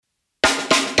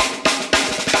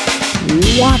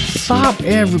What's up,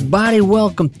 everybody?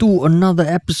 Welcome to another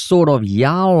episode of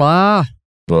Yala,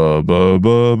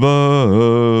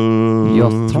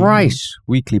 your thrice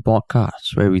weekly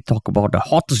podcast where we talk about the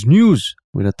hottest news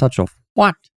with a touch of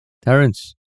what,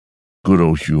 Terrence? Good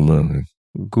old humor, man.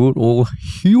 Good old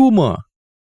humor.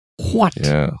 What?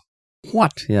 Yeah.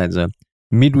 What? Yeah, it's a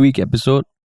midweek episode.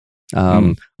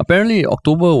 Apparently,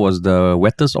 October was the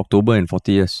wettest October in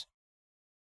 40 years.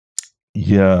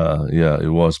 Yeah,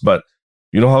 it was. But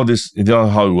you know how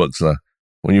it works, lah.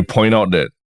 When you point out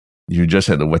that you just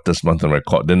had the wettest month on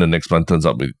record, then the next month turns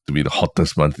out to be the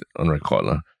hottest month on record,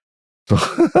 lah. So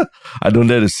I don't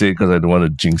dare to say it because I don't want to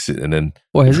jinx it, and then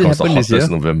has it happened this year?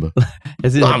 November.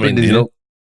 Has it happened this year?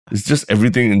 It's just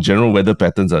everything in general. Weather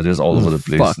patterns are just all over the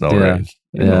place now, yeah. right?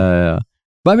 Yeah.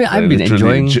 But I mean, I've been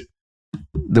enjoying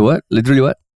the what? Literally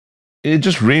what? It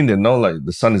just rained and now like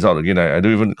the sun is out again. I can't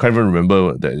even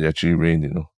remember that it actually rained, you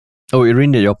know. Oh, it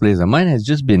rained at your place. Mine has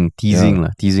just been teasing.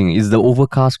 Teasing. It's the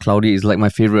overcast, cloudy. It's like my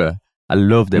favorite. I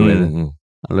love the weather.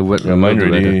 I love weather. Mine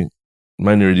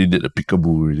already did the peekaboo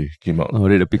already. Came out. Oh,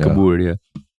 did the peekaboo already.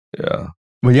 Yeah.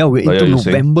 But yeah, we're into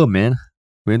November, man.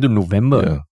 We're into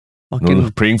November. Yeah.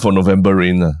 Praying for November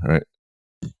rain, right?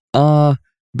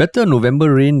 Better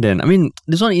November rain than, I mean,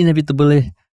 this one inevitable.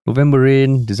 November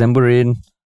rain, December rain.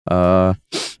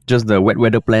 Just the wet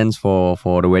weather plans for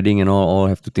the wedding and all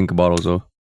have to think about also.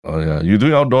 Oh yeah, you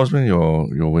doing outdoors, man? Your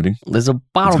wedding? There's a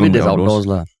part of it that's outdoors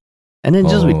lah. And then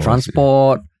just with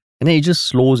transport, and then it just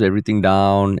slows everything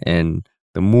down and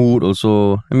the mood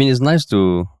also. I mean, it's nice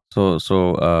to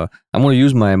I'm gonna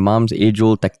use my mom's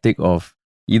age-old tactic of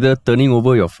either turning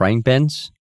over your frying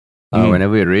pans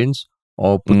whenever it rains,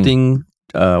 or putting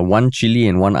one chili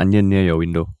and one onion near your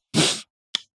window.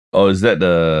 Oh, is that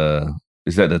the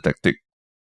tactic?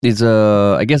 It's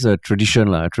I guess a tradition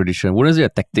lah. A tradition. Wouldn't say a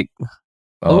tactic.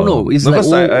 Oh no, it's like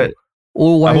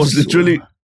I was literally,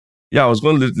 I was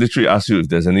going to literally ask you if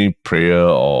there's any prayer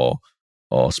or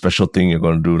special thing you're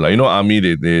going to do. Like, you know, army,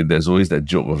 there's always that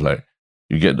joke of like,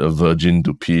 you get a virgin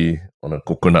to pee on a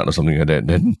coconut or something like that.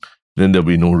 Then there'll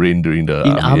be no rain during the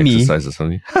army exercise or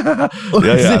something. I've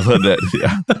heard that.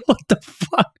 Yeah. What the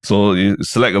fuck? So you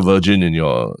select a virgin in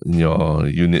your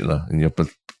unit lah, in your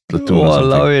platoon.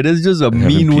 Walao, that's just a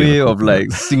mean way of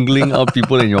like singling out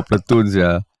people in your platoons,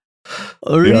 yeah.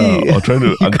 Already, or trying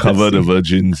to uncover the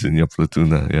virgins in your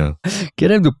platoon, yeah. Get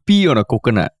them to pee on a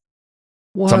coconut.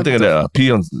 Something like that.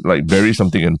 Pee on, like bury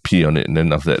something and pee on it, and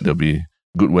then after that there'll be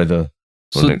good weather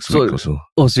for next week or so.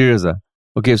 Oh, serious?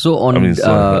 Okay, so on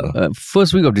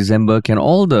first week of December, can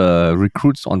all the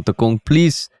recruits on Tekong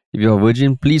please, if you're a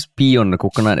virgin, please pee on the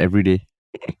coconut every day?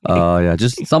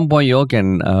 Just some point you all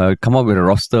can come up with a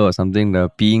roster or something, the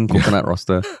peeing coconut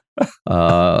roster,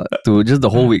 to just the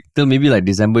whole week till maybe like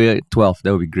December 12th.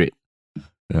 That would be great.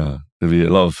 Yeah, there'll be a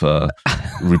lot of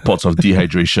reports of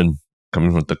dehydration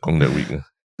coming from Tekong that week.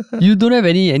 You don't have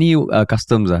any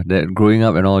customs that growing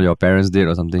up and all your parents did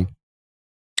or something?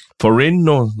 For rain,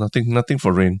 no, nothing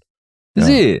for rain. Is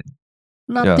it?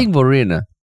 Nothing for rain?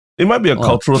 It might be a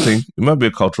cultural thing. It might be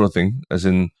a cultural thing, as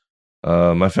in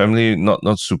my family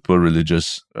not super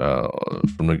religious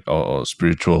or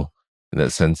spiritual in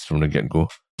that sense from the get-go.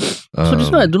 So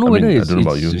this one, I don't know whether it's... I don't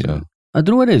know about you, I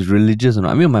don't know whether it's religious or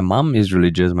not. I mean, my mom is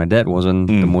religious. My dad wasn't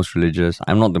the most religious.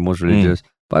 I'm not the most religious.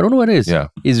 But I don't know whether it's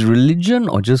is religion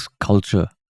or just culture.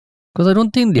 Because I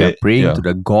don't think they are praying to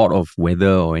the god of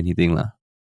weather or anything lah.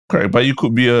 Correct, but you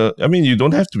could be you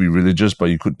don't have to be religious, but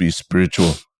you could be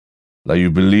spiritual. Like you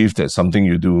believe that something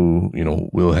you do,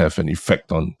 will have an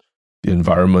effect on the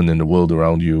environment and the world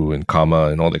around you and karma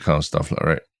and all that kind of stuff,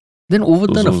 right? Then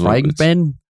overturn a frying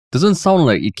pan doesn't sound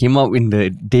like it came out in the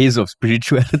days of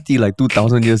spirituality like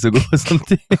 2,000 years ago or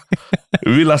something.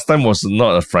 Maybe last time was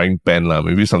not a frying pan lah.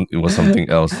 Maybe it was something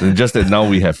else. It's just that now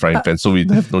we have frying pans, so we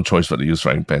have no choice but to use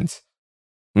frying pans.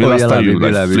 Maybe last time you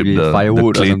flip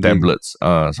the clay tablets,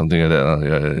 something like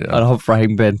that. I love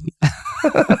frying pan.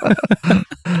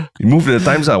 You move the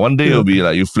times. One day it'll be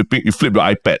like you flip your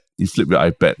iPad.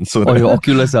 So your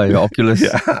Oculus,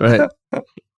 right?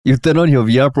 You turn on your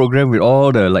VR program with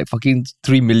all the like fucking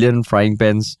 3 million frying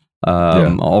pans,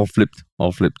 all flipped.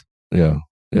 Yeah,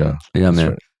 man.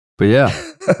 Right. But yeah,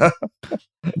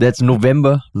 that's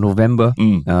November.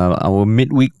 Our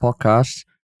midweek podcast.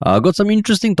 Got some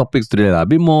interesting topics today. A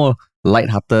bit more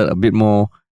lighthearted, a bit more...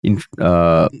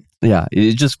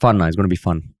 it's just fun. It's going to be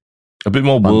fun. A bit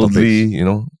more worldly,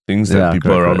 things that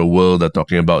people around the world are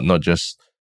talking about, not just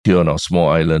here on our small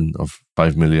island of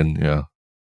 5 million.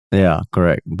 Yeah,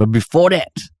 correct. But before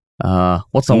that,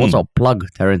 what's our plug,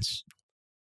 Terrence?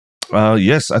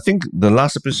 Yes, I think the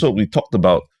last episode we talked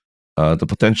about the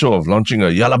potential of launching a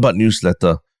Yalabat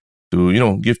newsletter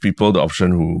to, give people the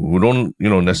option who don't,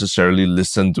 necessarily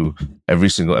listen to every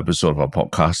single episode of our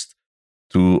podcast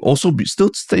to also still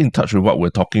stay in touch with what we're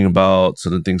talking about,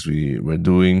 certain things we're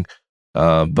doing.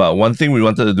 But one thing we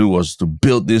wanted to do was to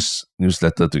build this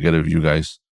newsletter together with you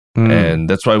guys. And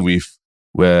that's why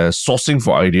we're sourcing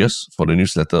for ideas for the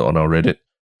newsletter on our Reddit.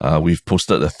 We've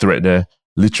posted a thread there,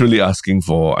 literally asking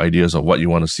for ideas of what you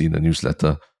want to see in the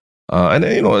newsletter. And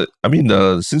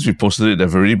then, since we posted it, there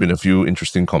have already been a few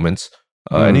interesting comments.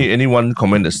 Any one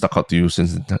comment that stuck out to you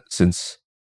since?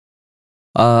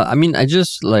 I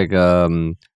just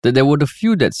there were a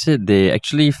few that said they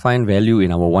actually find value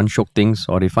in our One Shok things,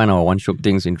 or they find our One Shok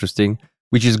things interesting,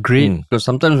 which is great because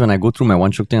sometimes when I go through my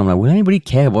One Shok thing, I'm like, will anybody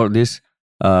care about this?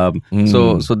 So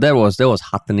that was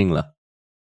heartening lah.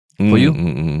 For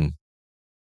you?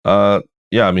 But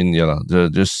I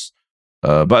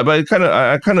kind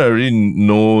of already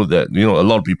know that a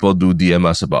lot of people do DM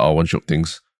us about our One Shok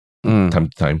things time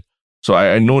to time. So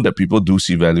I know that people do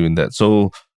see value in that.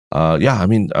 So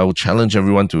I would challenge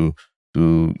everyone to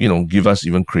give us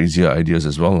even crazier ideas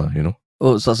as well,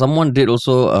 Oh, so someone did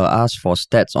also ask for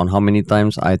stats on how many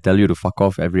times I tell you to fuck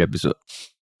off every episode.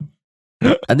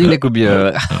 I think that could be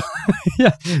a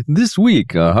This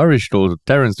week, Harish told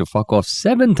Terrence to fuck off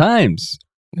 7 times.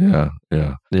 Yeah.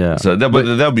 So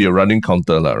that'll be a running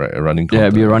counter, right? A running counter. Yeah,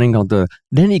 it'll be a running counter.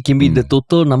 Then it can be the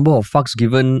total number of fucks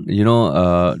given,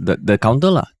 the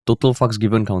counter lah. Total fucks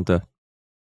given counter.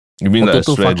 You mean like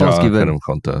total a fuck offs given kind of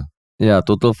counter? Yeah,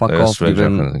 total fuck off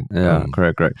given. Kind of thing.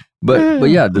 Correct.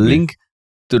 But yeah, the link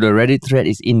to the Reddit thread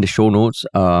is in the show notes.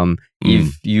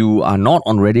 If you are not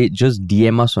on Reddit, just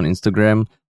DM us on Instagram.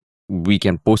 We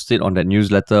can post it on that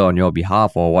newsletter on your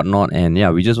behalf or whatnot. And yeah,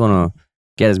 we just want to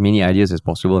get as many ideas as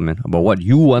possible, man, about what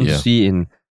you want to see in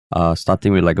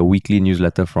starting with like a weekly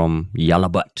newsletter from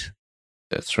Yalabat.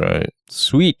 That's right.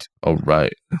 Sweet. All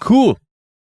right. Cool.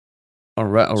 All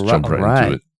right.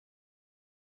 Into it.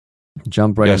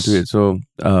 Jump right into it. So,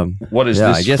 what is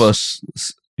this first,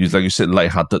 like you said,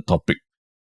 lighthearted topic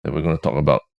that we're going to talk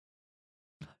about?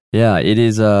 Yeah, it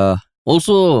is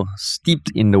also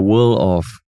steeped in the world of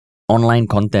online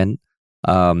content.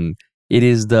 It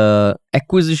is the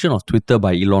acquisition of Twitter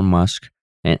by Elon Musk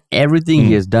and everything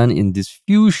he has done in these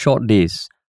few short days.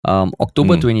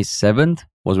 October 27th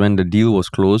was when the deal was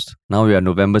closed. Now we are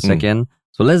November 2nd.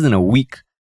 So less than a week.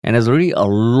 And there's already a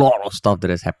lot of stuff that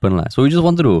has happened. So we just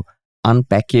wanted to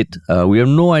unpack it. We have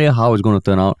no idea how it's going to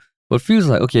turn out. But it feels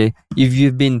like, okay, if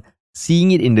you've been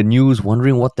seeing it in the news,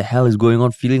 wondering what the hell is going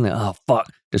on, feeling like, fuck,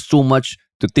 there's so much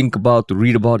to think about, to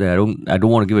read about that I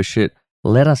don't want to give a shit.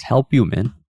 Let us help you,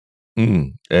 man.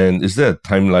 And is there a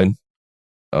timeline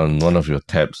on one of your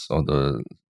tabs, or the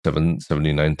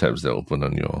 779 tabs that open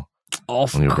on your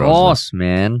browser? Of course,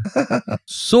 man.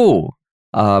 So,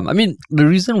 the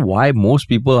reason why most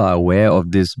people are aware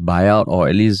of this buyout, or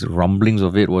at least rumblings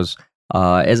of it, was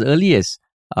as early as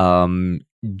June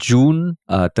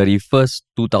 31st,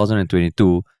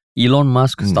 2022, Elon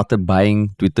Musk started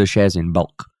buying Twitter shares in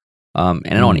bulk. And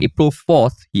then on April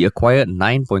 4th, he acquired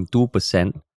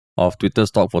 9.2% of Twitter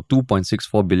stock for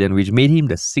 $2.64 billion, which made him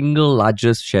the single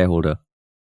largest shareholder.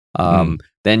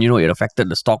 Then, it affected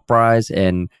the stock price,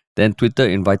 and then Twitter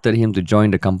invited him to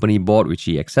join the company board, which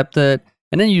he accepted.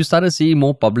 And then you started seeing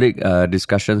more public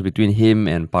discussions between him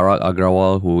and Parag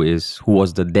Agrawal, who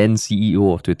was the then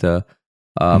CEO of Twitter.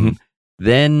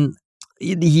 Then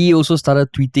he also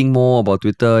started tweeting more about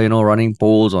Twitter, running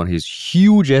polls on his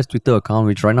huge-ass Twitter account,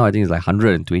 which right now I think is like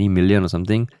 120 million or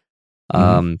something.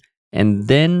 And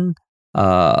then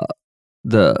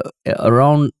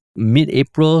around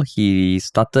mid-April, he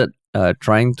started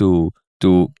trying to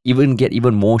even get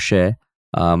even more share.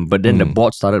 But then the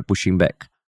board started pushing back.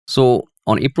 So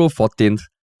on April 14th,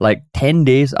 like 10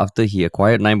 days after he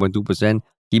acquired 9.2%,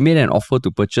 he made an offer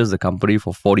to purchase the company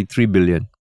for $43 billion.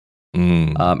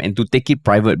 And to take it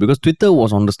private, because Twitter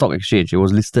was on the stock exchange, it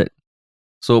was listed.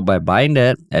 So by buying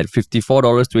that at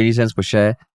 $54.20 per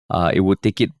share, it would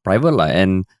take it private.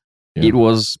 And it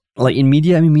was like in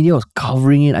media, media was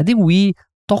covering it. I think we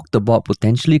talked about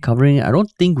potentially covering it. I don't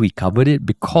think we covered it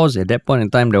because at that point in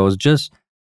time, there was just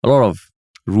a lot of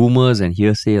rumors and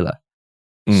hearsay.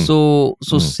 So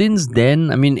since then,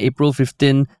 April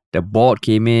 15, the board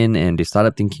came in and they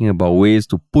started thinking about ways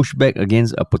to push back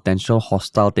against a potential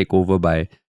hostile takeover by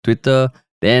Twitter.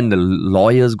 Then the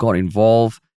lawyers got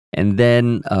involved. And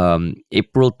then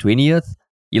April 20th,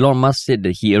 Elon Musk said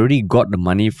that he already got the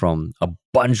money from a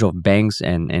bunch of banks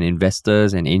and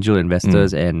investors and angel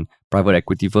investors and private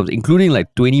equity firms, including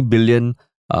like 20 billion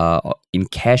in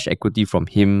cash equity from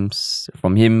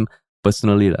him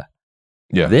personally.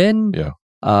 Then,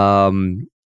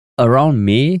 around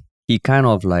May, he kind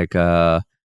of like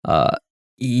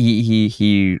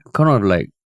he kind of like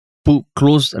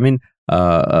closed. I mean,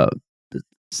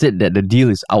 said that the deal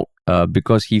is out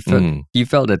because he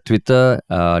felt that Twitter,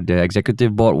 the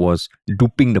executive board, was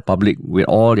duping the public with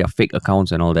all their fake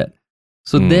accounts and all that.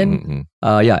 So then,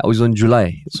 it was in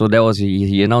July. So that was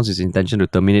he announced his intention to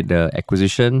terminate the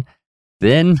acquisition.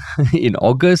 Then in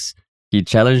August, he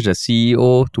challenged the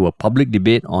CEO to a public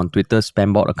debate on Twitter's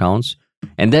spam bot accounts.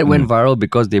 And that went viral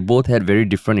because they both had very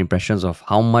different impressions of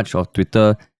how much of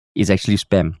Twitter is actually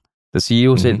spam. The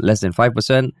CEO said less than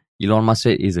 5%. Elon Musk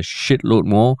said is a shitload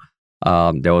more.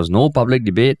 There was no public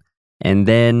debate. And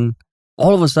then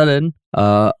all of a sudden,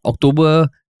 October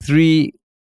 3rd,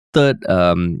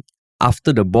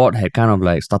 after the board had kind of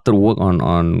like started work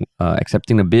on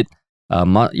accepting the bid,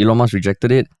 Elon Musk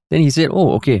rejected it. Then he said,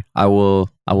 "Oh, okay, I will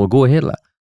go ahead lah."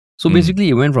 So basically,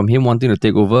 it went from him wanting to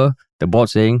take over, the board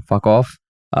saying "fuck off,"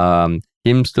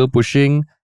 him still pushing,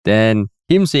 then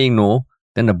him saying no,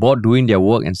 then the board doing their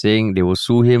work and saying they will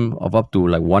sue him of up to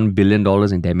like $1 billion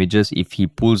in damages if he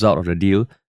pulls out of the deal.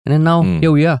 And then now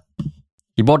here we are.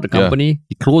 He bought the company,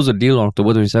 he closed the deal on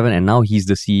October 27, and now he's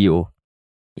the CEO.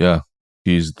 Yeah,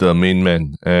 he's the main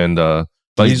man, and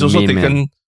but he's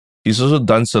also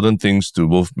done certain things to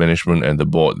both management and the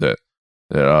board that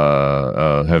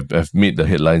have made the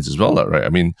headlines as well, right? I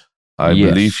mean, I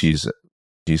believe he's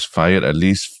fired at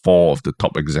least 4 of the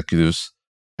top executives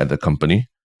at the company,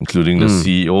 including the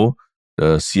CEO,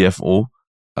 the CFO,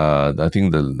 I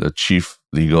think the chief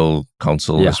legal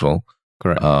counsel as well.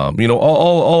 Correct.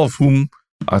 All of whom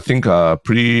I think are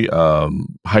pretty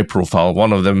high profile.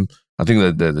 One of them, I think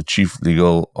that the chief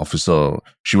legal officer,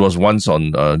 she was once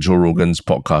on Joe Rogan's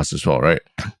podcast as well, right?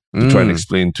 To try and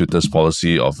explain Twitter's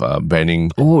policy of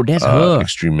banning that's her.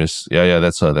 extremists. Yeah,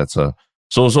 that's her.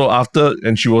 So after,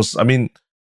 and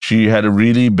she had a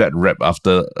really bad rep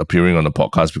after appearing on the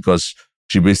podcast because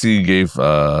she basically gave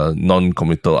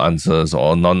non-committal answers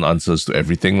or non-answers to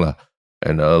everything lah.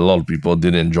 And a lot of people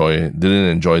didn't enjoy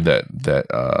that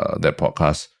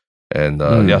podcast. And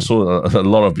so a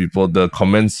lot of people, the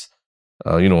comments,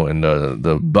 and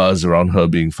the buzz around her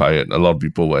being fired, a lot of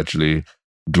people were actually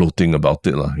gloating about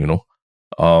it lah.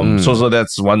 So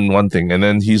that's one thing. And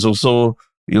then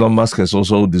Elon Musk has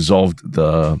also dissolved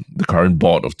the current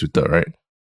board of Twitter, right?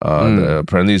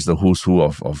 Apparently it's the who's who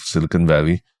of Silicon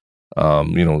Valley.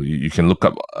 You can look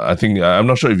up, I think, I'm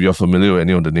not sure if you're familiar with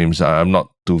any of the names. I'm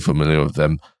not too familiar with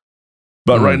them.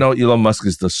 But right now, Elon Musk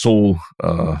is the sole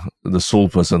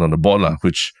person on the board,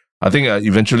 which I think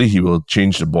eventually he will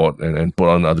change the board and put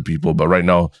on other people. But right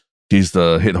now, he's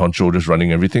the head honcho just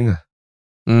running everything.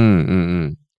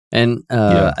 And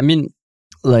I mean,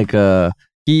 like,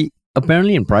 he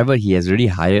apparently in private, he has already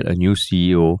hired a new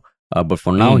CEO. But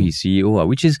for now, he's CEO,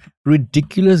 which is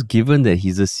ridiculous given that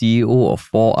he's the CEO of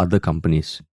 4 other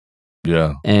companies.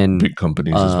 Yeah, and big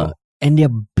companies as well. And they're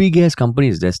big-ass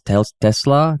companies. There's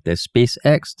Tesla, there's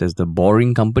SpaceX, there's the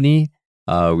Boring Company,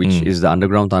 which is the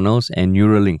underground tunnels, and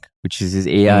Neuralink, which is his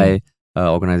AI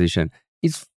organization.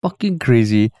 It's fucking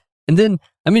crazy. And then,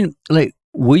 I mean, like,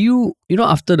 were you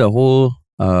after the whole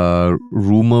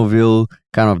rumorville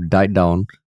kind of died down?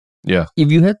 Yeah. If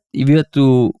you had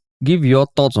to give your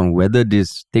thoughts on whether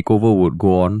this takeover would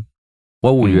go on,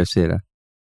 what would you have said?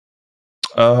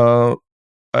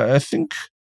 I think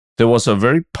there was a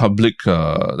very public,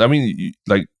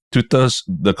 like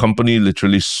the company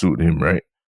literally sued him, right?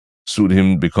 Sued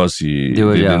him because they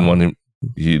didn't want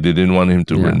him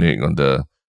to renege on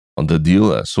the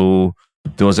deal. So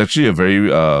there was actually a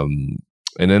very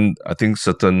and then I think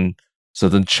certain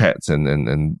chats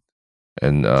and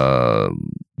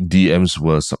DMs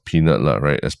were subpoenaed,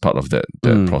 right, as part of that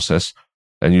process.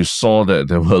 And you saw that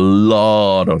there were a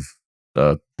lot of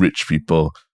rich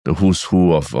people, the who's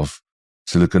who of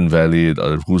Silicon Valley,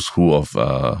 the who's who of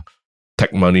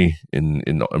tech money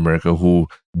in America, who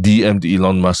DM'd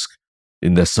Elon Musk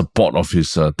in their support of his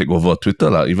takeover of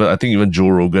Twitter. I think even Joe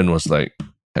Rogan was like,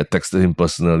 had texted him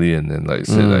personally and then like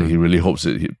said that he really hopes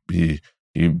that he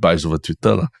buys over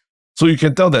Twitter. So you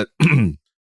can tell that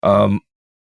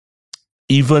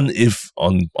even if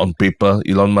on paper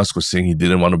Elon Musk was saying he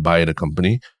didn't want to buy the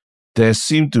company, there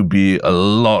seemed to be a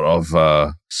lot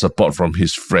of support from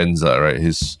his friends, right?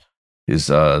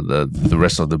 The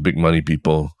rest of the big money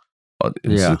people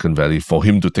in Silicon Valley for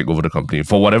him to take over the company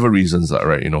for whatever reasons,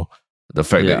 right? The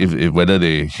fact that if whether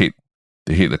they hate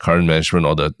the current management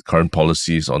or the current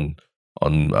policies on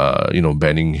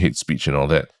banning hate speech and all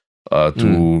that,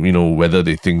 to whether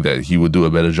they think that he would do a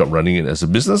better job running it as a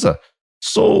business.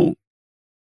 So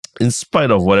in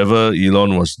spite of whatever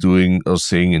Elon was doing or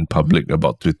saying in public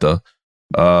about Twitter,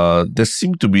 there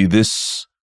seemed to be this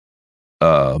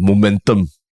momentum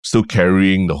still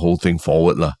carrying the whole thing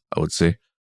forward, lah, I would say.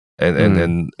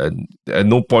 And at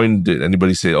no point did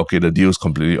anybody say, okay, the deal's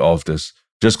completely off. This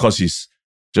just cause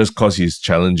he's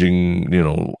challenging,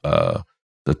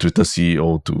 the Twitter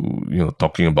CEO to,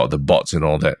 talking about the bots and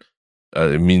all that.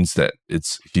 It means that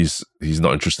he's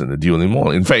not interested in the deal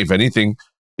anymore. In fact, if anything,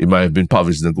 it might have been part of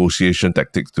his negotiation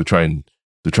tactics to try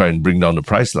and bring down the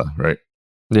price, lah, right?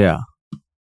 Yeah.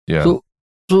 Yeah.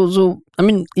 So I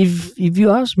mean, if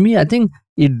you ask me, I think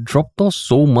it dropped off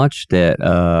so much that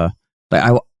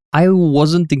I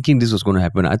wasn't thinking this was going to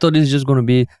happen. I thought this is just going to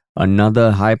be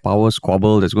another high power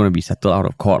squabble that's going to be settled out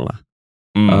of court, lah.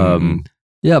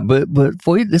 Yeah, but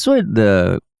for it, that's why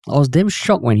I was damn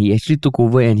shocked when he actually took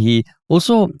over, and he's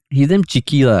damn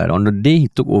cheeky, lah. On the day he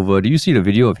took over, do you see the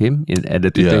video of him at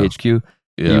the Twitter HQ?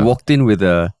 Yeah. He walked in with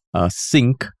a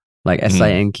sink, like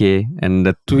SINK, and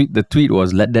the tweet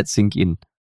was, "Let that sink in."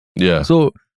 Yeah.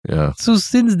 So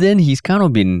since then he's kind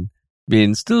of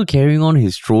been still carrying on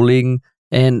his trolling,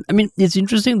 and I mean it's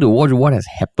interesting to watch what has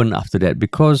happened after that,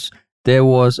 because there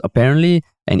was apparently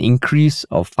an increase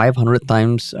of 500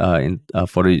 times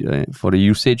for the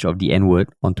usage of the N-word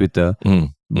on Twitter.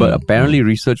 But apparently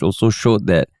research also showed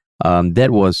that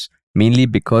that was mainly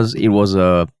because it was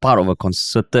a part of a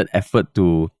concerted effort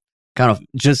to kind of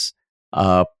just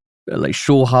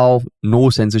show how no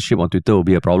censorship on Twitter will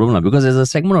be a problem, because there's a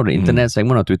segment of the internet,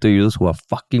 segment of Twitter users who are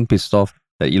fucking pissed off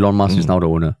that Elon Musk is now the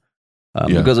owner.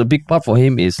 Because a big part for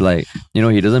him is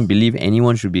he doesn't believe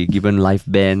anyone should be given life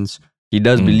bans. He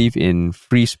does believe in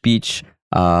free speech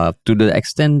to the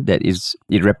extent that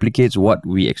it replicates what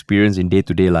we experience in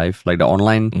day-to-day life. Like the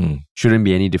online shouldn't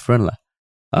be any different.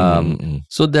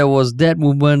 So there was that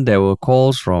movement. There were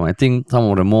calls from, I think, some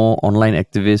of the more online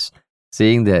activists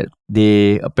saying that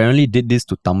they apparently did this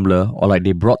to Tumblr, or like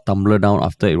they brought Tumblr down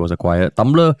after it was acquired.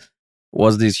 Tumblr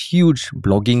was this huge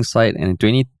blogging site, and in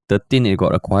 2013 it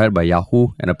got acquired by Yahoo,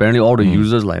 and apparently all the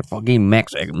users fucking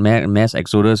mass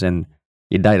exodus, and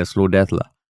it died a slow death.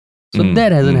 So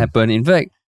that hasn't happened. In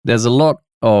fact, there's a lot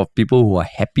of people who are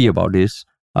happy about this.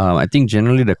 I think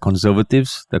generally the Conservative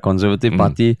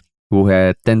Party,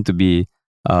 who tend to be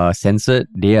censored,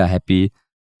 they are happy.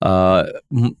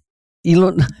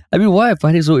 Elon, I mean, why I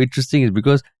find it so interesting is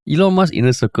because Elon Musk's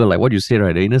inner circle, like what you said,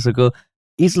 right? The inner circle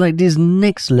is like this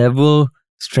next level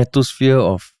stratosphere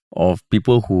of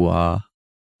people who are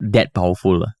that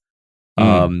powerful.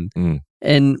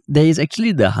 And there is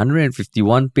actually the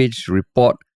 151-page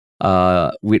report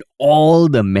with all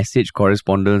the message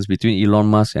correspondence between Elon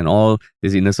Musk and all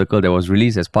this inner circle that was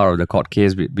released as part of the court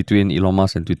case between Elon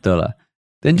Musk and Twitter.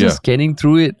 Then just scanning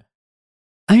through it,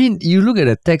 I mean, you look at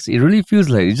the text, it really feels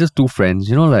like it's just two friends,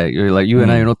 like you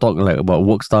and I, talk about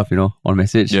work stuff, on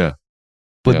message. Yeah.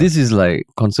 But this is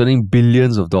concerning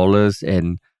billions of dollars,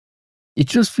 and it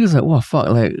just feels like, wow, fuck,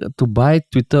 to buy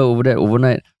Twitter over that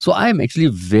overnight. So I'm actually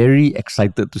very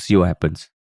excited to see what happens.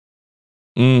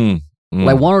 One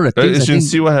of the things I think,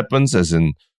 see what happens, as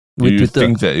in, do you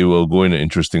think that it will go in an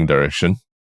interesting direction?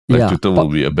 Twitter will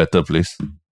be a better place?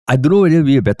 I don't know whether it will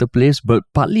be a better place, but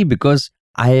partly because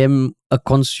I am a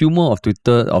consumer of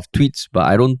Twitter, of tweets, but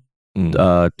I don't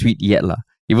tweet yet.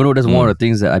 Even though that's one of the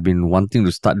things that I've been wanting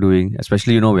to start doing,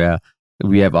 especially, where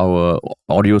we have our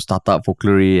audio startup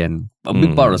folklore, and a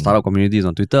big part of the startup community is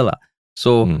on Twitter.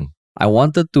 So I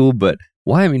wanted to, but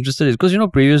why I'm interested is because,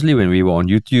 previously when we were on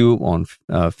YouTube, on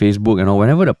Facebook,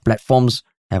 whenever the platforms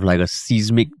have a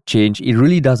seismic change, it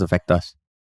really does affect us.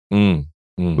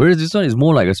 Whereas this one is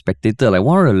more like a spectator.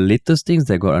 One of the latest things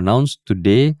that got announced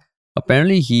today,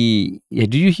 apparently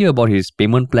did you hear about his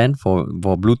payment plan for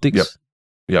blue ticks?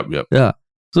 Yep. Yeah.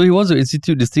 So he wants to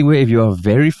institute this thing where if you're a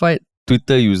verified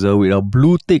Twitter user with a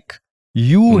blue tick,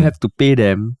 you have to pay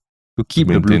them to keep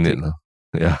the blue tick.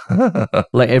 Yeah.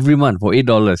 Every month for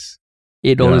 $8.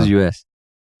 $8 US.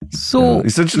 So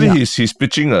essentially he's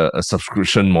pitching a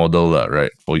subscription model,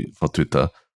 right, for Twitter.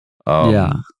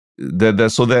 There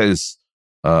is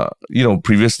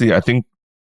previously I think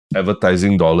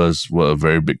advertising dollars were a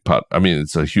very big part. I mean,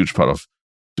 it's a huge part of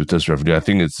Twitter's revenue. I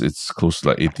think it's close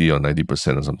to 80 or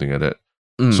 90% or something like that.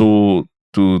 So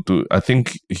I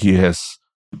think he has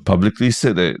publicly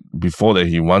said that before that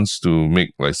he wants to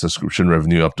make subscription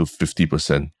revenue up to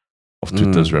 50% of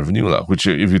Twitter's revenue, which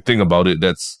if you think about it,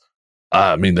 that's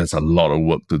a lot of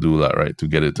work to do, right, to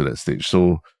get it to that stage.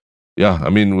 So yeah,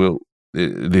 I mean,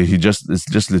 it's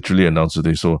just literally announced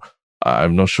today. So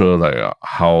I'm not sure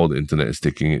how the internet is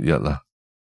taking it yet.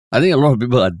 I think a lot of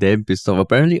people are damn pissed off.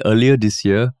 Apparently earlier this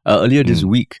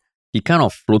week, he kind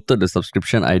of floated the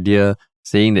subscription idea,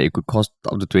 saying that it could cost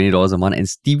up to $20 a month. And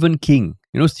Stephen King,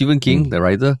 Stephen King, the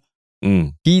writer,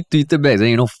 he tweeted back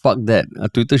saying, fuck that.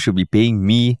 Twitter should be paying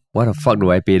me. Why the fuck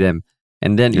do I pay them?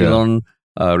 And then Elon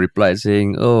replied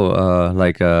saying, what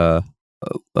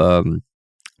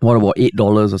about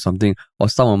 $8 or something, or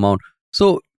some amount.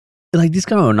 So like this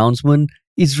kind of announcement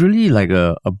is really like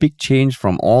a big change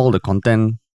from all the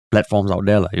content platforms out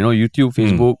there. Like, YouTube,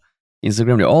 Facebook,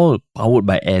 Instagram, they're all powered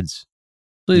by ads.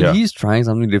 So if he's trying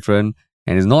something different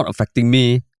and it's not affecting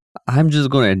me, I'm just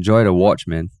going to enjoy the watch,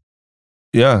 man.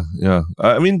 Yeah.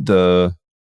 I mean, what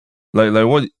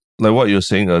you're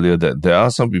saying earlier, that there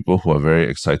are some people who are very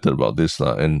excited about this,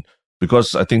 and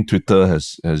because I think Twitter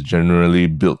has generally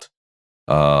built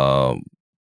an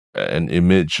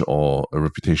image or a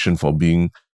reputation for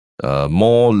being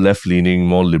more left-leaning,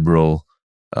 more liberal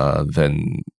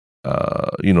than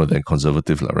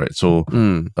conservative, right? So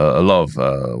a lot of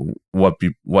what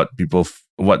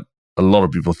a lot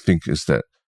of people think is that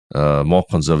more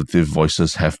conservative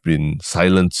voices have been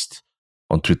silenced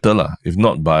on Twitter, if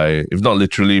not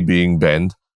literally being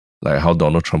banned, like how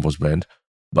Donald Trump was banned,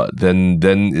 but then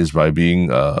is by being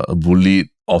bullied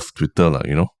off Twitter,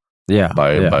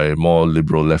 by more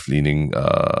liberal, left-leaning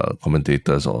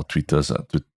commentators or tweeters,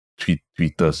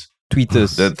 tweeters.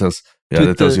 That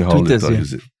tells you how little I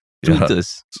use it.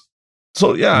 Tweeters.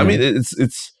 So I mean,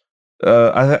 it's.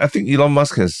 I think Elon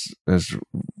Musk has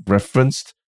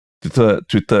referenced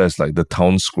Twitter as like the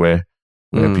town square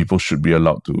where people should be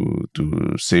allowed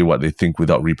to say what they think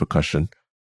without repercussion.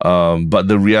 But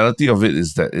the reality of it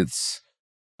is that it's,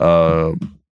 that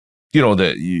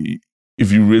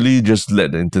if you really just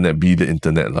let the internet be the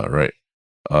internet, right?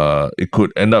 It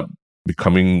could end up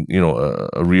becoming,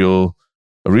 a real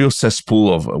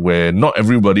cesspool of where not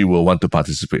everybody will want to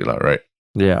participate, right?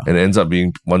 Yeah. And it ends up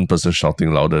being one person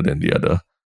shouting louder than the other.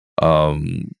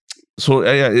 So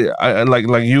I like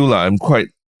you, I'm quite,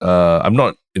 I'm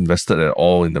not invested at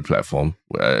all in the platform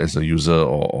as a user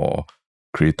or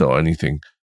creator or anything,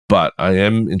 but I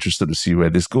am interested to see where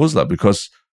this goes, because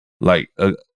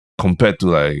compared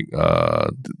to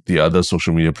the other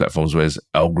social media platforms where it's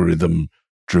algorithm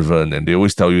driven, and they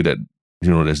always tell you that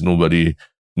there's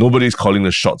nobody's calling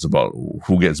the shots about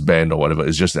who gets banned or whatever.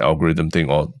 It's just the algorithm thing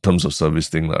or terms of service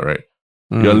thing, right?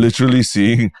 You're literally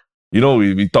seeing,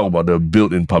 we talk about the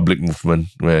build in public movement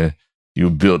where you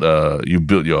build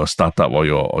your startup or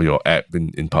your app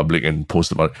in public and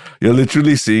post about it. You're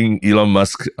literally seeing Elon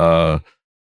Musk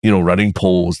running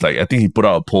polls. Like I think he put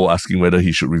out a poll asking whether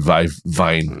he should revive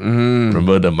Vine.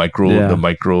 Remember the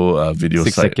micro video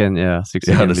 6 site? 6 second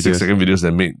the 6 second videos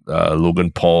that made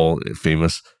Logan Paul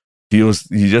famous. He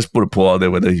just put a poll out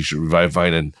there whether he should revive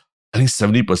Vine, and I think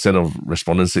 70% of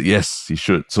respondents said yes, he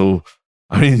should. So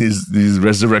I mean, he's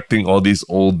resurrecting all these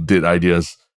old dead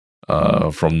ideas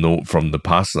from the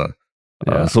past.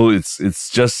 So it's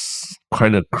just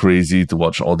kind of crazy to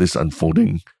watch all this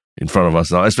unfolding in front of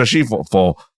us now, especially for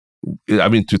I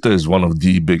mean, Twitter is one of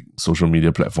the big social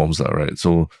media platforms, right?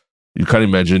 So you can't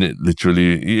imagine it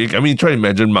literally. I mean, try to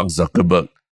imagine Mark Zuckerberg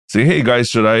saying, "Hey guys,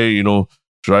 should I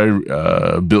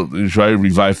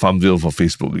revive Farmville for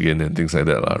Facebook again," and things like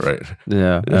that, right?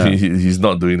 Yeah. He's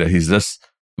not doing that. He's just,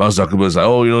 Mark Zuckerberg's like,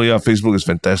 Facebook is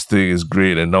fantastic, it's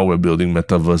great, and now we're building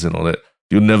metaverse and all that.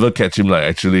 You'll never catch him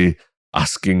actually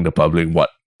asking the public what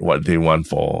they want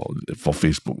for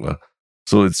Facebook.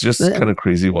 So it's just kind of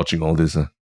crazy watching all this.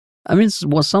 I mean,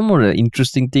 what some of the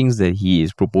interesting things that he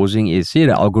is proposing is, say,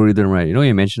 the algorithm, right?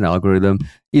 You mentioned the algorithm.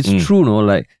 It's true,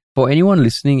 like for anyone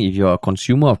listening, if you're a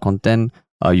consumer of content,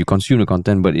 you consume the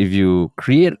content, but if you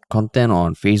create content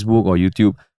on Facebook or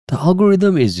YouTube, the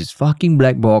algorithm is this fucking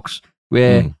black box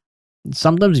where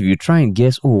sometimes if you try and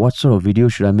guess, what sort of video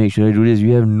should I make? Should I do this?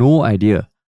 You have no idea,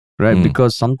 right?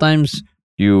 Because sometimes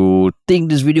you think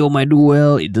this video might do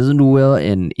well, it doesn't do well,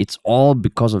 and it's all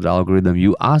because of the algorithm.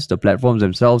 You ask the platforms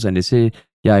themselves and they say,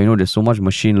 there's so much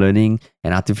machine learning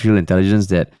and artificial intelligence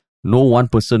that no one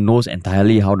person knows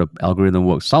entirely how the algorithm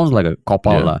works. Sounds like a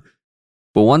cop-out,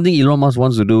 but one thing Elon Musk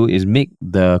wants to do is make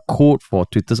the code for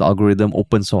Twitter's algorithm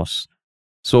open source.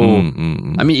 So,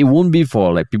 I mean, it won't be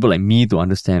for people like me to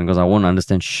understand, because I won't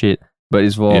understand shit, but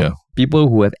it's for people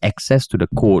who have access to the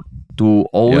code to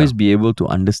always be able to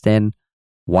understand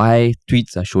why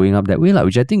tweets are showing up that way,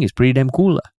 which I think is pretty damn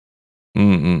cool.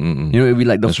 It'll be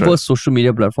like the first social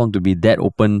media platform to be that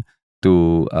open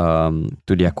to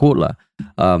their code.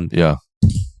 But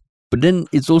then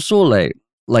it's also like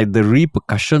the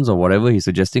repercussions of whatever he's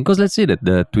suggesting. Because let's say that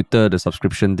the Twitter, the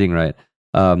subscription thing, right?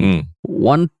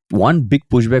 One big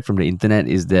pushback from the internet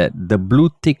is that the blue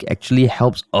tick actually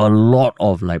helps a lot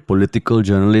of political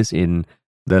journalists in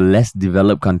the less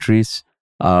developed countries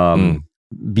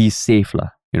be safe, lah.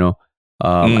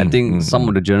 I think some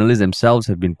of the journalists themselves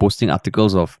have been posting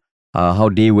articles of how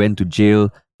they went to jail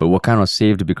but were kind of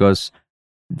saved because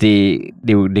they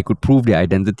could prove their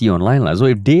identity online, lah. So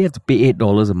if they have to pay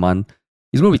 $8 a month,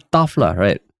 it's going to be tough, lah,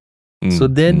 right? So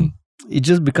then it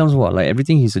just becomes what, like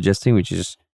everything he's suggesting, which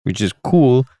is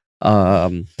cool.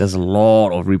 There's a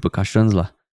lot of repercussions, lah.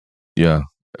 Yeah.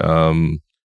 And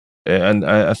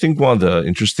I think one of the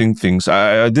interesting things,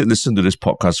 I did listen to this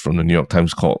podcast from the New York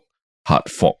Times called Hard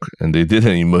Fork, and they did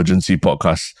an emergency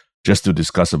podcast just to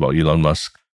discuss about Elon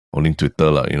Musk owning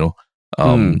Twitter, lah,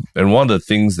 And one of the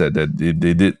things that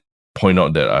they did point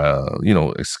out that,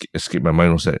 escaped my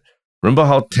mind was that, remember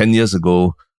how 10 years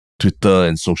ago, Twitter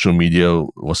and social media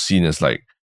was seen as like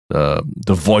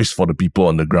the voice for the people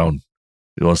on the ground.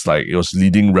 It was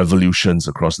leading revolutions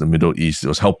across the Middle East. It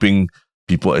was helping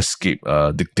people escape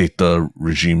dictator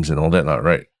regimes and all that,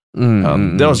 right?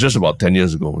 That was just about 10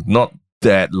 years ago, not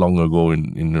that long ago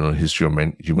in the history of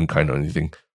humankind or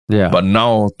anything. Yeah. But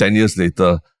now, 10 years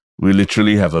later, we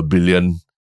literally have a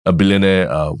billionaire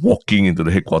walking into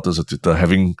the headquarters of Twitter,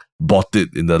 having bought it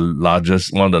in one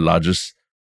of the largest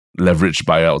leveraged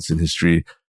buyouts in history,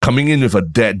 coming in with a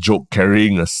dad joke,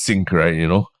 carrying a sink, right?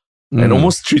 And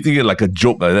almost treating it like a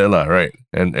joke like that, right?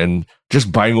 And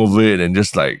just buying over it and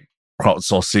just like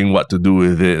crowdsourcing what to do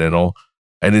with it and all.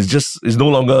 And it's no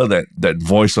longer that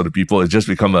voice of the people. It's just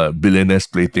become a billionaire's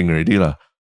plaything already, lah.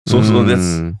 So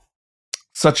that's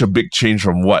such a big change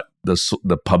from what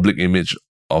the public image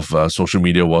of social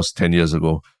media was 10 years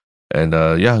ago. And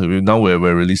now we're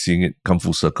really seeing it come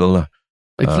full circle, lah.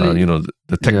 Actually,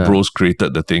 the tech bros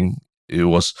created the thing. It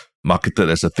was marketed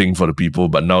as a thing for the people,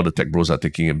 but now the tech bros are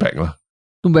taking it back, lah.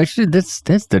 No, but actually, that's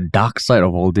the dark side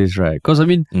of all this, right? Because I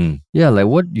mean, like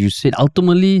what you said,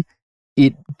 ultimately,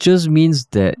 it just means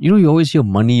that you always hear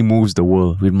money moves the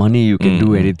world. With money, you can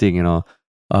do anything.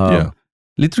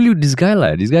 Literally, this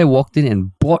guy walked in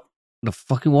and bought the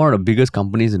fucking one of the biggest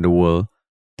companies in the world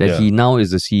that he now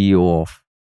is the CEO of,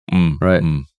 right?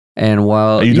 And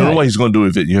while you don't know what he's going to do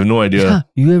with it, you have no idea. Yeah,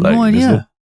 you have no idea.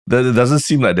 It doesn't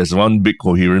seem like there's one big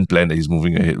coherent plan that he's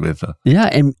moving ahead with. Yeah,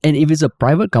 and if it's a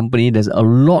private company, there's a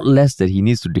lot less that he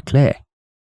needs to declare.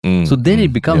 So then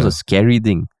it becomes a scary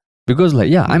thing. Because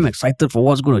I'm excited for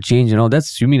what's going to change, that's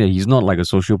assuming that he's not like a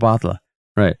sociopath,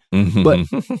 right? But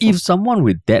if someone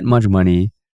with that much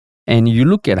money, and you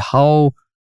look at how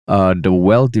the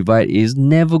wealth divide is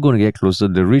never going to get closer,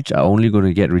 the rich are only going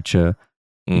to get richer.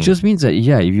 It just means that,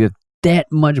 if you have that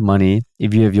much money,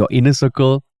 if you have your inner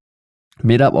circle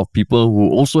made up of people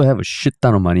who also have a shit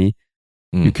ton of money,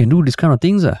 you can do these kind of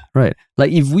things, right?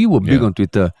 Like if we were big on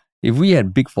Twitter, if we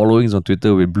had big followings on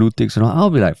Twitter with blue ticks, I'll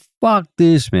be like, fuck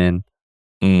this, man.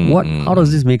 How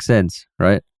does this make sense,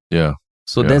 right? Yeah.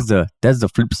 So that's the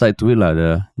flip side to it,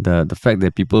 the fact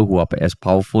that people who are as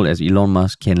powerful as Elon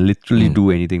Musk can literally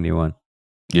do anything they want.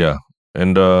 Yeah,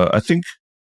 and I think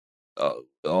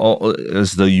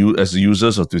as the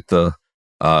users of Twitter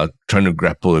are trying to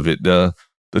grapple with it, the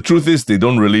truth is they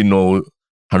don't really know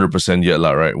 100% yet,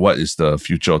 right? What is the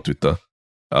future of Twitter?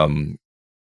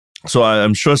 So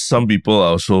I'm sure some people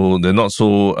are also they're not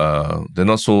so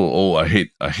I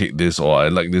hate this, or I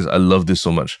like this, I love this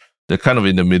so much. They're kind of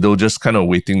in the middle, just kind of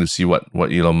waiting to see what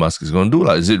Elon Musk is going to do.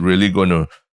 Is it really going to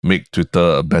make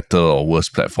Twitter a better or worse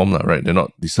platform, right? They're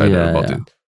not decided about it.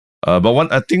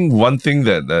 But I think one thing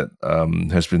that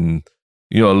has been,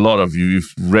 a lot of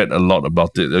you've read a lot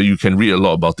about it, or you can read a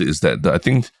lot about it, is that I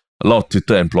think a lot of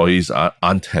Twitter employees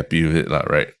aren't happy with it,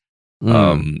 right?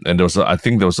 And I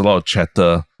think there was a lot of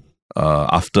chatter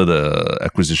after the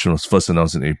acquisition was first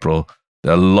announced in April.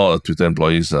 There are a lot of Twitter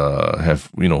employees have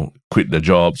quit their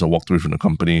jobs or walked away from the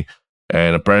company.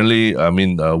 And apparently,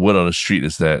 word on the street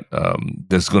is that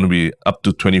there's going to be up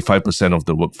to 25% of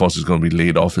the workforce is going to be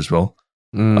laid off as well.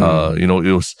 There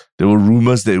were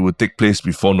rumors that it would take place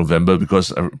before November, because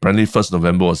apparently 1st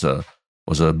November was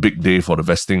a big day for the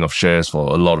vesting of shares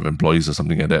for a lot of employees or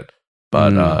something like that.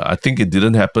 But I think it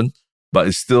didn't happen. But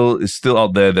it's still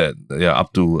out there that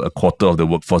up to a quarter of the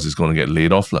workforce is going to get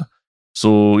laid off, lah.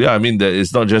 So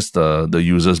it's not just the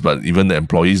users, but even the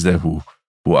employees there who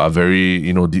are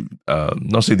very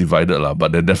not say divided, lah,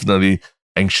 but they're definitely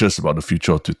anxious about the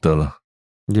future of Twitter, lah.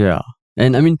 Yeah,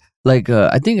 and I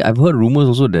think I've heard rumors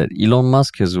also that Elon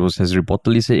Musk has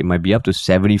reportedly said it might be up to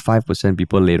 75%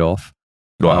 people laid off.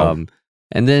 Wow.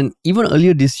 And then even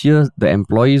earlier this year, the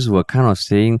employees were kind of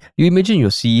saying, you imagine your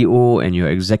CEO and your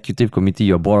executive committee,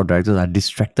 your board of directors are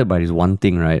distracted by this one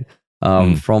thing, right?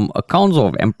 From accounts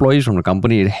of employees from the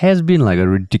company, it has been like a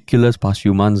ridiculous past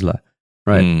few months,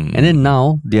 right? And then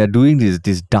now they are doing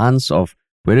this dance of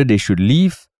whether they should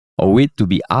leave or wait to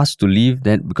be asked to leave.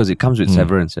 Then because it comes with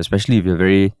severance, especially if you're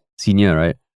very senior,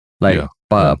 right? Like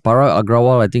Parag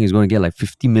Agrawal, I think is going to get like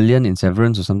 50 million in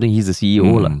severance or something. He's the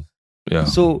CEO, lah. Yeah.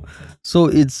 So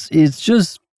it's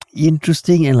just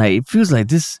interesting, and like it feels like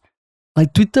this.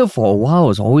 Like Twitter for a while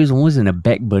was always almost in a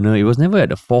back burner. It was never at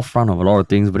the forefront of a lot of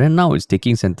things, but then now it's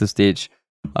taking center stage.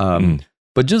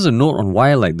 But just a note on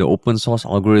why like the open source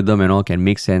algorithm and all can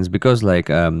make sense, because like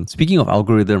speaking of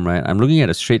algorithm, right? I'm looking at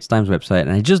the Straits Times website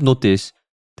and I just noticed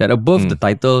that above the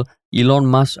title, Elon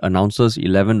Musk announces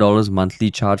 $11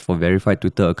 monthly charge for verified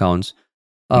Twitter accounts.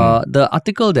 The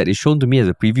article that is shown to me as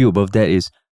a preview above that is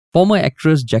former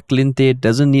actress Jacqueline Tay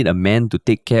doesn't need a man to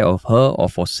take care of her or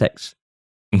for sex.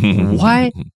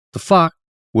 Why the fuck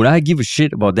would I give a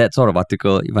shit about that sort of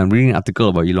article if I'm reading an article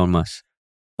about Elon Musk?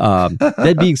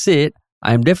 That being said,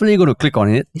 I'm definitely going to click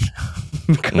on it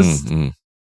because so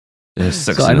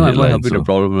I know I'm not helping the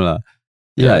problem.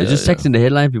 Yeah, it's just sex in the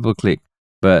headline, people click.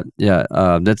 But yeah,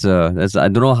 that's I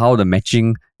don't know how the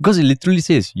matching, because it literally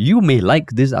says you may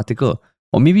like this article,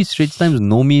 or maybe Straits Times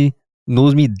knows me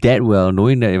that well,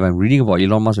 knowing that if I'm reading about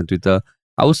Elon Musk on Twitter,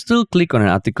 I will still click on an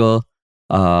article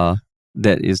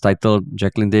that is titled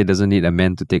Jacqueline Tay doesn't need a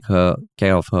man to take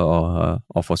care of her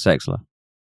or for sex.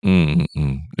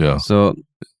 Yeah. So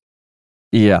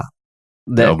yeah.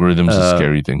 The algorithm is a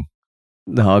scary thing.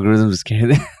 The algorithm is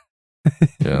scary.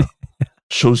 Yeah.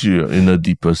 Shows you your inner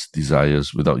deepest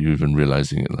desires without you even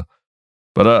realizing it.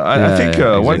 But I think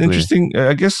exactly. One interesting,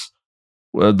 I guess,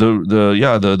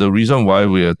 the reason why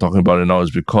we are talking about it now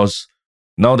is because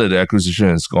now that the acquisition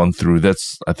has gone through,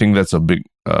 I think that's a big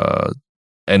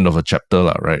end of a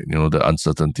chapter, right? You know, the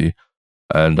uncertainty.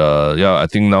 And I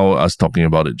think now us talking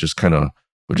about it we're just kind of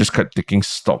taking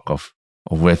stock of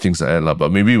where things are at.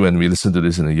 But maybe when we listen to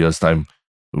this in a year's time,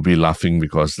 we'll be laughing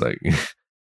because like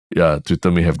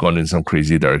Twitter may have gone in some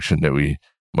crazy direction that we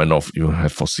might not even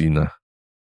have foreseen.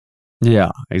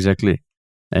 Yeah, exactly.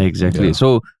 Yeah.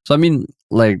 So I mean,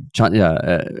 like,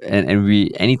 and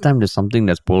we anytime there's something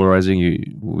that's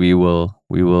polarizing, we will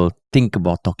think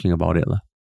about talking about it,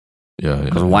 Yeah.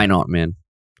 Because why not, man?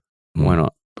 Why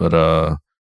not? But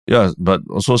but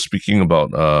also speaking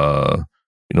about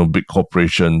big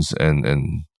corporations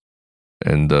and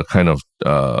the kind of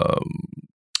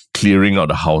clearing out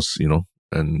the house,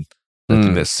 and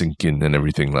letting that sink in and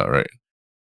everything, right?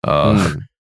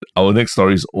 Our next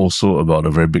story is also about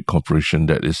a very big corporation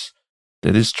that is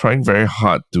trying very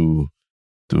hard to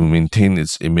maintain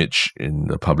its image in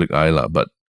the public eye, but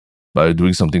by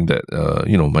doing something that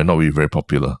might not be very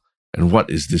popular. And what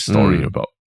is this story about?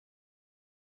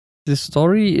 This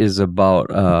story is about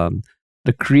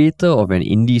the creator of an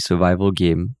indie survival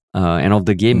game and of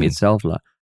the game itself,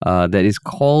 that is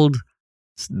called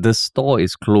The Store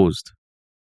is Closed.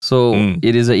 So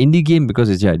it is an indie game because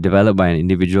it's developed by an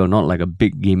individual, not like a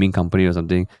big gaming company or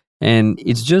something. And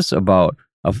it's just about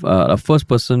a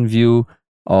first-person view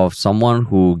of someone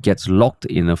who gets locked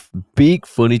in a big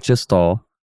furniture store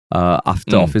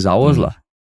after office hours.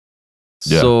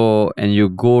 Yeah. So, and you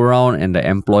go around and the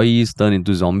employees turn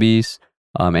into zombies.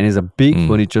 And it's a big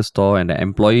furniture store and the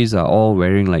employees are all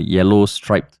wearing like yellow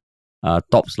striped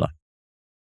tops.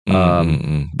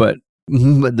 But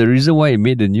the reason why it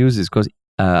made the news is because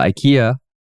IKEA,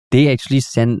 they actually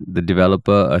sent the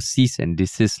developer a cease and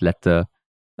desist letter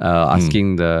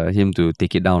asking him to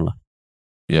take it down.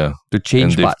 Yeah. To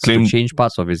change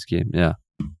parts of his game. Yeah.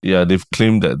 Yeah, they've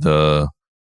claimed that the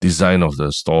design of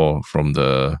the store from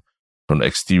the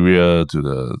exterior to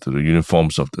the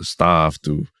uniforms of the staff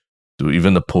to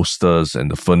even the posters and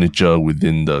the furniture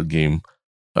within the game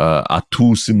are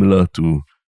too similar to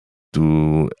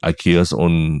IKEA's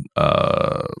own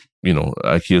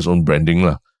IKEA's own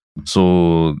branding.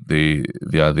 So they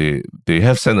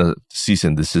have sent a cease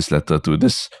and desist letter to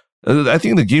this. I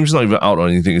think the game's not even out or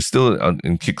anything. It's still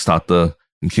in Kickstarter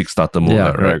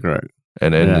mode, right?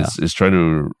 And it's trying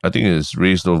to, I think it's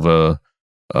raised over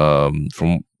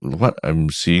from what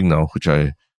I'm seeing now, which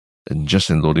I am just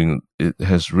loading, it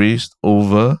has raised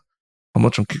over how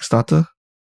much on Kickstarter?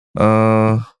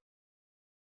 Damn.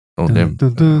 How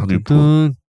do you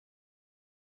pull?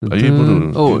 Are you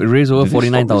able to? It raised over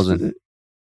 49,000.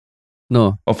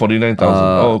 No. Oh,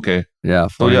 49,000. Okay. Yeah,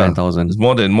 49,000. It's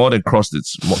more than crossed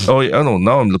its. No.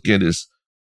 Now I'm looking at this,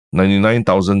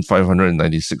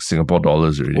 99,596 Singapore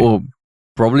dollars already. Oh,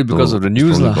 probably because of the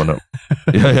news, gone up.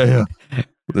 Yeah.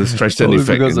 The stretch that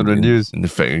effect because of the news. In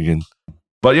effect again.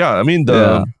 But yeah, I mean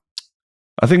I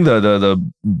think the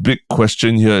big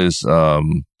question here is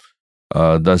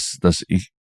does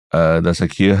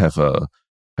IKEA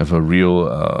have a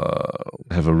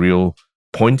real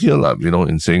point here,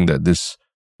 in saying that this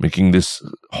making this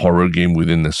horror game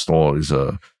within the store is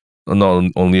not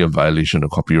only a violation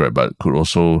of copyright, but could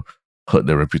also hurt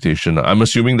their reputation. I'm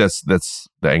assuming that's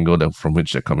the angle from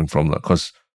which they're coming from,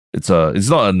 because it's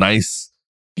not a nice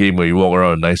game where you walk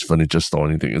around a nice furniture store or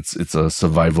anything. It's a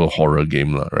survival horror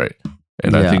game, right?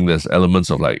 And I think there's elements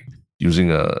of like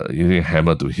using a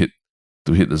hammer to hit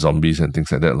the zombies and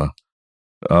things like that,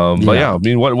 But I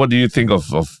mean, what do you think of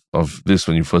this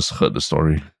when you first heard the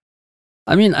story?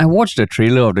 I mean, I watched the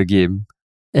trailer of the game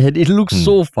and it looks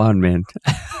so fun, man.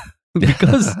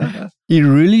 Because it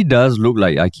really does look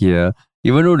like IKEA,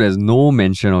 even though there's no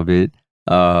mention of it.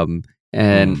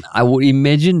 And I would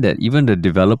imagine that even the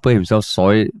developer himself saw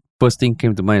it. First thing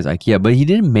came to mind is IKEA, but he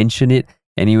didn't mention it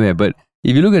anywhere. But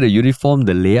if you look at the uniform,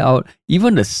 the layout,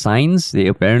 even the signs, they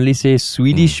apparently say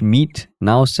Swedish meat,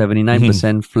 now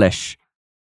 79% flesh,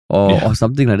 or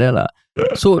something like that.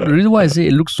 So the reason why I say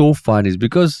it looks so fun is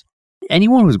because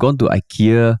anyone who's gone to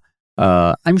IKEA,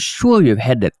 I'm sure you've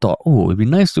had that thought, oh, it'd be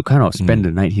nice to kind of spend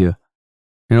the night here.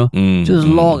 Just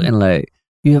log and like,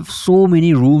 you have so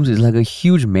many rooms. It's like a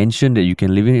huge mansion that you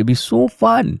can live in. It'd be so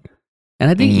fun. And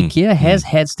I think IKEA has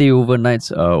had stay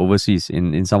overnights overseas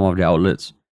in some of their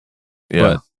outlets.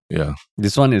 Yeah, but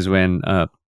this one is when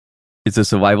it's a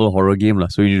survival horror game,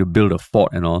 so you need to build a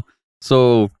fort and all.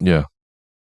 So yeah.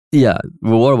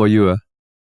 Well, what about you?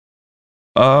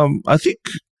 I think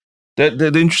that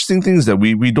the interesting thing is that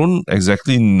we don't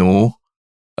exactly know.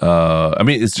 I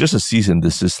mean, it's just a cease and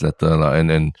desist letter,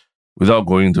 and without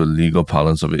going into the legal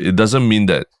parlance of it, it doesn't mean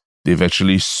that they've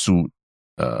actually sued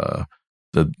the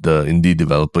indie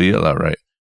developer yet, right?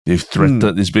 They've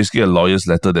threatened. It's basically a lawyer's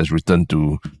letter that's written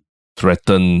to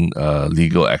threaten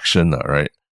legal action,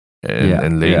 right?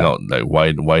 And laying out like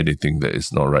why they think that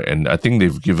it's not right. And I think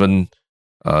they've given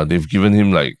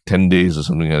him like 10 days or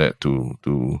something like that to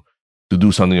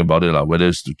do something about it, whether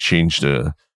it's to change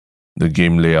the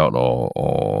game layout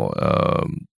or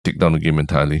take down the game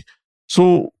entirely.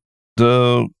 So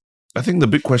I think the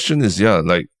big question is,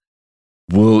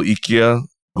 will IKEA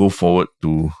go forward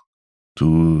to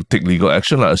take legal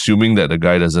action, assuming that the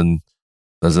guy doesn't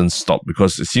stop,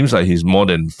 because it seems like he's more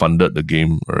than funded the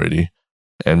game already,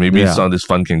 and maybe some of this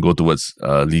fund can go towards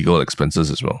legal expenses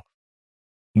as well.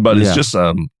 But it's just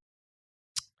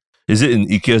is it in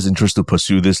IKEA's interest to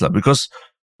pursue this, because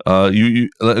you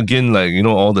again, in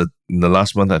the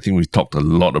last month, I think we talked a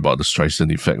lot about the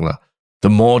Streisand effect, The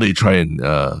more they try and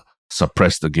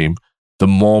suppress the game, the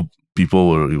more people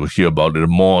will hear about it, the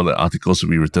more the articles will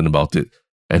be written about it,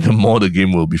 and the more the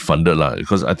game will be funded,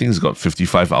 because I think it's got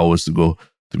 55 hours to go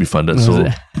to be funded. So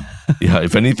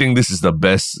if anything, this is the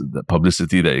best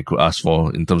publicity that it could ask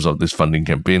for in terms of this funding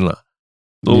campaign.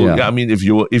 So I mean, if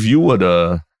you were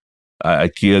the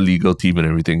IKEA legal team and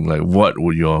everything, what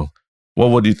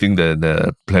do you think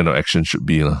the plan of action should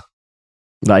be? The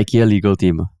IKEA legal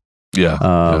team?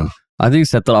 I think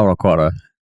settle out of court.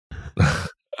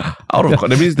 Out of court?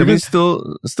 That means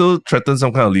still threaten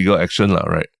some kind of legal action,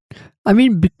 right? I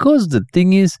mean, because the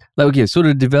thing is, so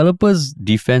the developer's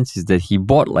defense is that he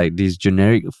bought these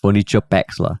generic furniture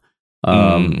packs,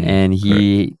 and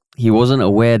he wasn't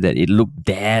aware that it looked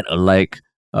that alike.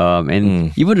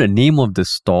 And even the name of the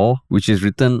store, which is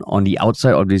written on the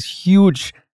outside of this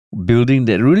huge building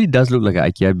that really does look like an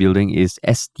IKEA building, is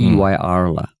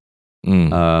STYR.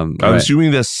 I'm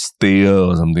assuming that's Stayer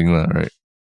or something, right?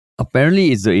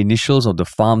 Apparently, it's the initials of the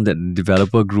farm that the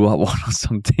developer grew up on or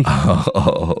something.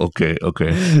 Oh, okay.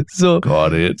 So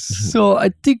got it. So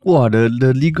I think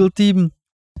the legal team,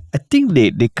 I think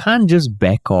they can't just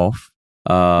back off.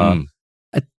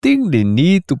 I think they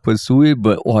need to pursue it,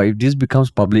 but if this becomes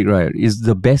public, right, it's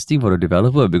the best thing for the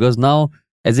developer, because now,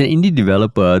 as an indie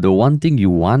developer, the one thing you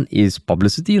want is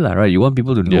publicity, right? You want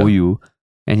people to know you,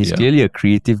 and he's clearly a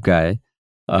creative guy.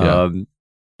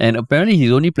 And apparently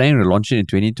he's only planning to launch it in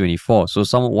 2024. So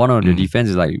one of the defense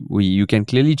is you can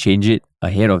clearly change it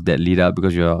ahead of that lead up,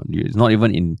 because it's not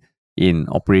even in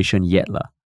operation yet.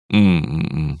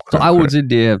 So I would say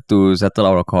they have to settle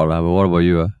out of court. But what about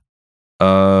you?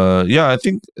 I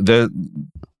think that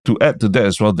to add to that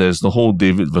as well, there's the whole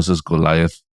David versus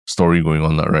Goliath story going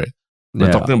on, right?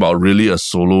 We're talking about really a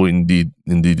solo indie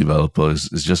developer.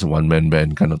 It's just a one-man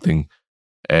band kind of thing.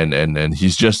 And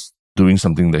he's just doing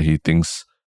something that he thinks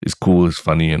is cool, is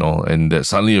funny and all. And that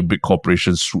suddenly a big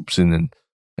corporation swoops in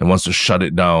and wants to shut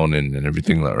it down and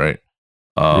everything, right?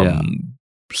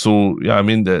 So, I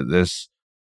mean, there's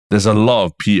a lot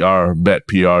of bad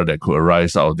PR that could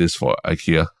arise out of this for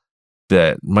IKEA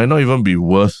that might not even be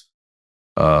worth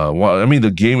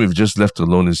the game, if just left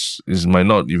alone, it might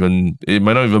not even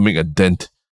make a dent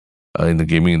in the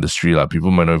gaming industry. People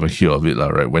might not even hear of it,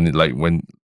 right? When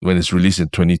when it's released in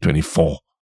 2024,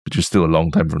 which is still a long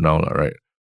time from now, right?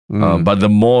 Mm. But the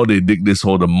more they dig this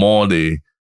hole, the more they,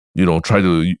 try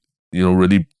to,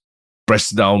 really press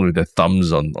down with their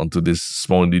thumbs onto this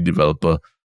small indie developer.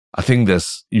 I think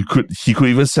he could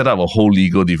even set up a whole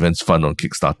legal defense fund on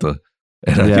Kickstarter.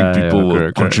 And I think people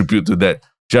will contribute to that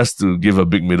just to give a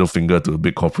big middle finger to a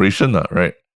big corporation,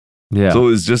 right? Yeah. So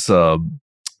it's just,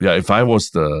 if I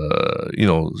was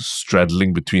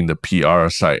straddling between the PR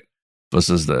side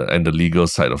versus the legal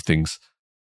side of things,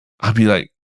 I'd be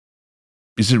like,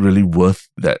 is it really worth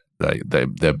that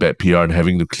bad PR and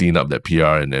having to clean up that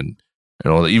PR and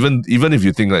all that? Even if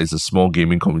you think that it's a small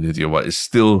gaming community or what, it's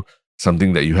still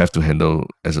something that you have to handle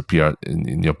as a PR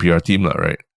in your PR team,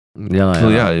 right? Yeah. So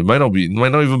it might not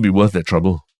even be worth that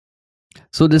trouble.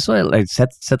 So that's why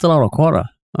settle out a quarter.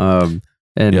 And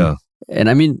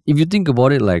I mean, if you think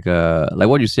about it, like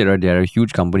what you said, right? They're a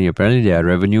huge company. Apparently, their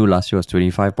revenue last year was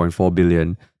 25.4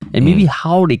 billion. And maybe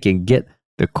how they can get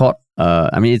the court,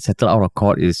 it's settled out of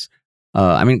court is,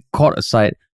 court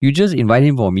aside, you just invite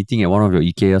him for a meeting at one of your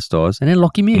IKEA stores and then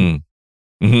lock him in.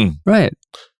 Mm-hmm. Right?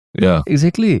 Yeah.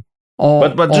 Exactly.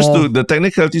 But just to the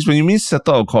technicalities, when you mean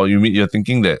settle out of court, you're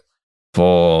thinking that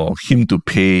for him to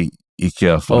pay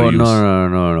IKEA for use.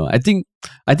 No. I think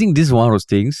this is one of those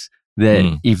things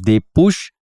that if they push,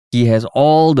 he has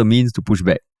all the means to push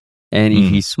back. And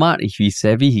if he's smart, if he's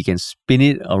savvy, he can spin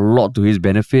it a lot to his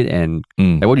benefit and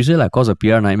like what you say, cause a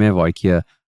PR nightmare for IKEA.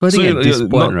 So I think at this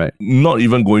point, right? Not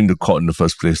even going to court in the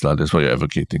first place, that's what you're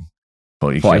advocating.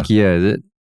 For IKEA, is it?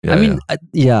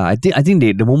 Yeah, I think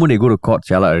the moment they go to court,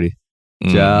 chala already.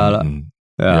 Chala.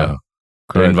 Yeah.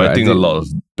 They're inviting a lot of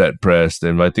bad press.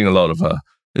 They're inviting a lot of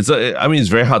it's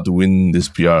very hard to win this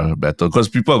PR battle because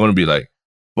people are going to be like,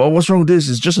 well, what's wrong with this?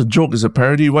 It's just a joke. It's a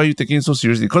parody. Why are you taking it so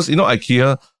seriously? Because,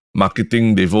 IKEA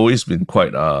marketing, they've always been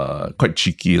quite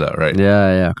cheeky, right?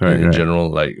 Yeah, correct. In general,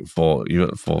 like for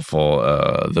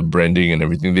the branding and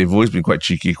everything, they've always been quite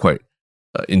cheeky, quite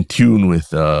in tune with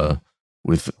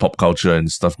pop culture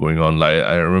and stuff going on. Like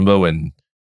I remember when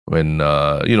there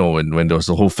was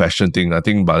the whole fashion thing, I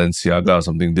think Balenciaga or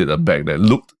something did a bag that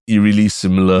looked eerily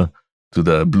similar to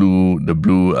the blue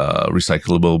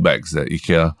recyclable bags that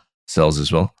IKEA sells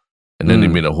as well. And then they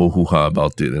made a whole hoo-ha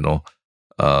about it and all.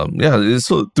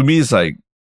 So to me, it's like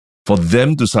for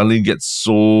them to suddenly get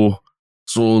so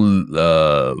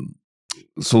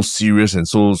serious and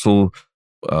so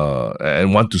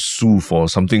and want to sue for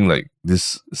something like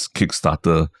this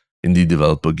Kickstarter indie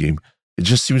developer game, it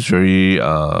just seems very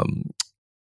out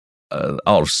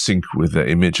of sync with the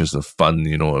image as a fun,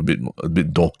 a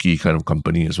bit dorky kind of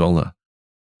company as well.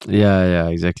 Yeah,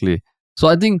 exactly. So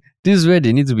I think this is where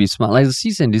they need to be smart. Like the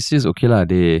cease and desist, okay lah,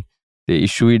 they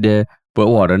issue it there.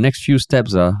 But the next few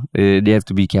steps they have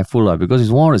to be careful because it's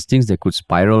one of those things that could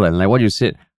spiral and like what you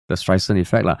said, the Streisand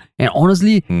effect lah. And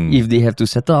honestly, if they have to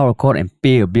settle out of court and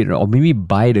pay a bit, or maybe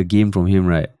buy the game from him,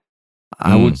 right?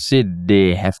 I would say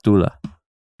they have to lah.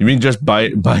 You mean just buy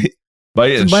it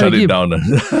and shut it down?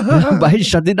 Buy it,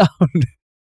 shut it down.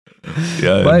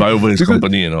 Yeah, buy over his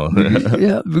company and all.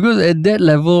 Yeah, because at that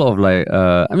level of like,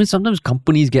 sometimes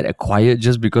companies get acquired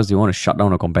just because they want to shut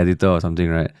down a competitor or something,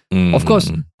 right? Of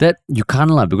course, that you can't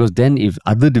lah, because then if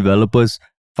other developers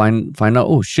find out,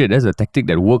 oh shit, there's a tactic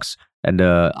that works at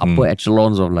the upper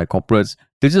echelons of like corporates,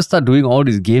 they just start doing all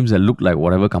these games that look like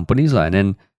whatever companies lah, and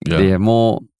then they have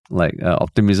more like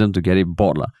optimism to get it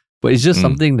bought lah. But it's just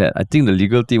something that I think the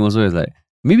legal team also is like,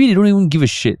 maybe they don't even give a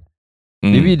shit.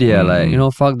 Maybe they are like,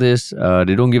 fuck this.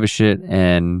 They don't give a shit,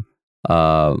 and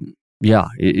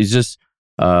it's just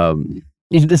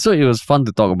that's why it was fun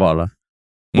to talk about lah.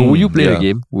 But would you play the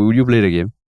game? Would you play the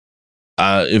game?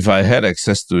 If I had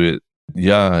access to it,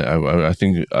 I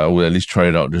think I would at least try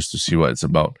it out just to see what it's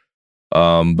about.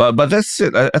 But that's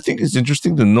it. I think it's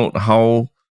interesting to note how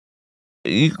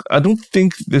I don't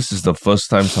think this is the first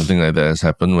time something like that has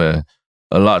happened where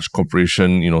a large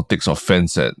corporation, takes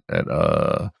offense at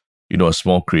a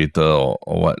small creator or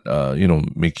what,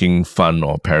 making fun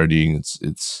or parodying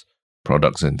its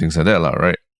products and things like that,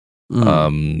 right?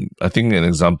 I think an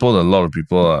example that a lot of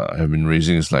people have been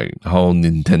raising is like how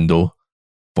Nintendo,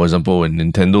 for example, when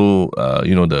Nintendo,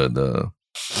 the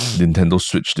Nintendo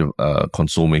Switch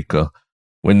console maker,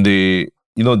 when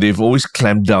they've always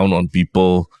clamped down on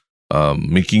people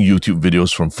making YouTube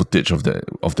videos from footage of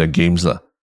their games lah.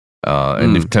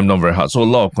 And they've clamped down very hard. So a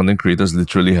lot of content creators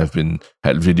literally had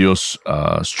videos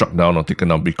struck down or taken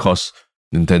down because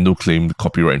Nintendo claimed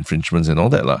copyright infringements and all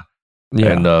that lah.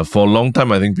 Yeah. And for a long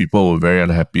time, I think people were very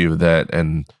unhappy with that,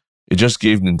 and it just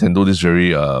gave Nintendo this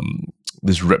very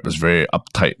this rep as very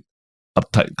uptight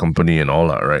company and all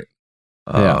that, right?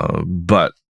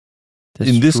 But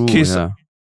in this case,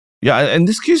 in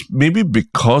this case, maybe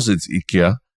because it's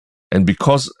IKEA, and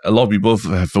because a lot of people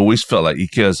have always felt like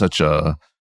IKEA is such a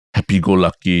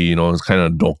happy-go-lucky, it's kind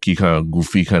of dorky, kind of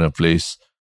goofy kind of place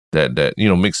that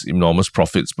makes enormous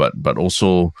profits, but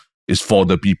also is for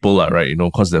the people, right?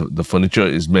 Because the furniture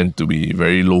is meant to be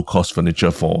very low-cost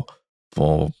furniture for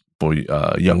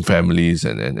young families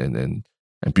and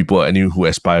people who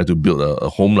aspire to build a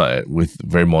home with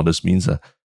very modest means.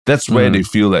 That's where they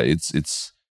feel that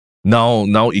it's now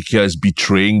IKEA is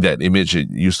betraying that image it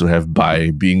used to have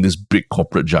by being this big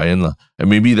corporate giant. And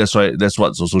maybe that's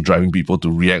what's also driving people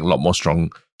to react a lot more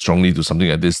strongly to something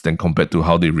like this than compared to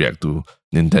how they react to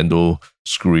Nintendo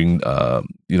screwing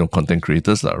content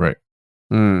creators, right?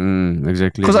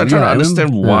 Exactly. Because I try to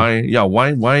understand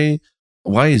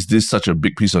why is this such a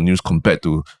big piece of news compared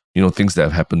to things that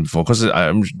have happened before? Because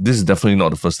this is definitely not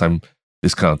the first time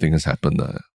this kind of thing has happened.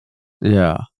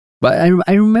 Yeah. But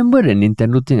I remember the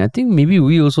Nintendo thing. I think maybe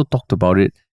we also talked about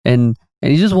it. And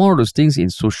it's just one of those things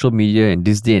in social media in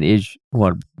this day and age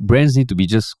what brands need to be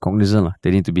just cognizant.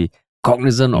 They need to be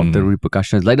cognizant of the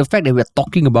repercussions. Like the fact that we're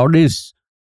talking about this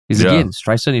is again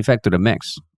Streisand effect to the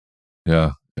max.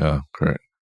 Yeah, correct.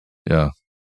 Yeah.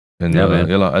 And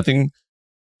I think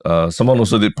someone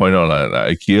also did point out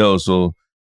like IKEA also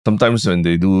sometimes when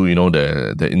they do,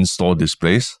 the in-store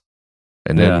displays,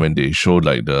 and then when they showed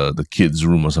like the kids'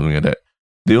 room or something like that,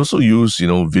 they also use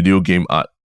video game art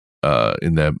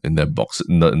in their box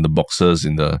in the boxes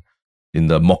in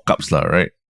the mock-ups, right?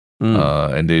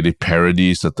 And they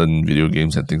parody certain video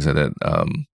games and things like that.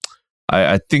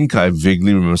 I think I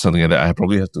vaguely remember something like that. I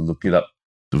probably have to look it up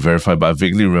to verify, but I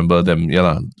vaguely remember them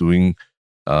doing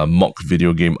mock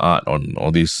video game art on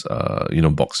all these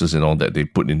boxes and all that they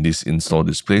put in these in-store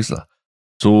displays.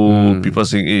 So people are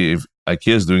saying, hey, if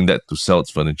IKEA is doing that to sell its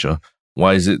furniture,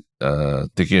 why is it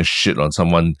taking a shit on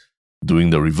someone doing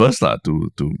the reverse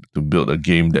to build a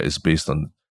game that is based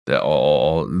on that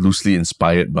or loosely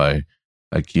inspired by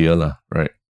IKEA,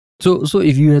 right? So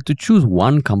if you had to choose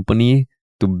one company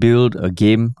to build a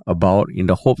game about in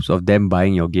the hopes of them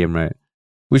buying your game, right?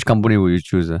 Which company would you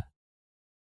choose? In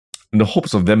the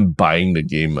hopes of them buying the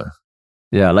game.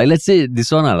 Yeah, like let's say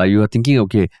this one, like you are thinking,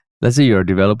 okay, let's say you're a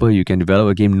developer, you can develop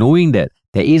a game knowing that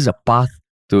there is a path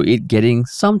to it getting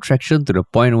some traction to the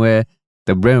point where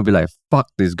the brand will be like, fuck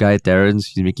this guy Terrence,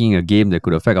 he's making a game that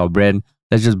could affect our brand,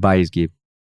 let's just buy his game.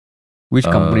 Which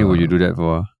company would you do that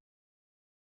for?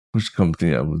 Which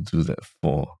company I would do that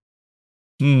for?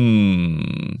 That's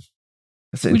an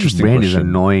interesting question. Which brand is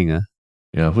annoying?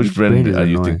 Yeah, which brand are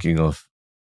you thinking of?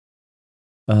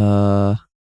 I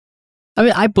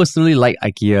mean, I personally like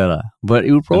IKEA, but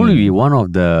it would probably be one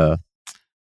of the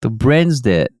brands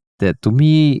that to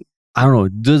me, I don't know,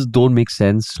 just don't make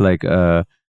sense. Like the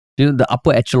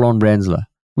upper echelon brands,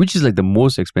 which is like the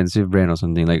most expensive brand or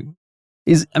something. Like,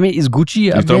 is Gucci?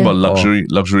 You're talking about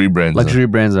luxury brands. Luxury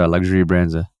brands.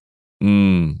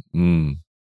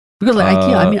 Because like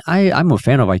IKEA, I'm a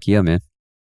fan of IKEA, man.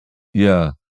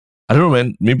 Yeah, I don't know,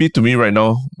 man. Maybe to me right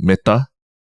now, Meta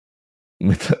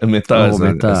as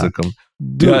a company.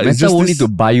 Dude, Meta won't need to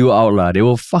buy you out, They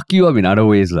will fuck you up in other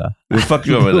ways, They fuck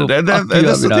you up.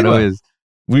 That's the thing, ways.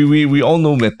 We all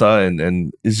know Meta,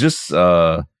 and it's just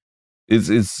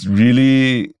it's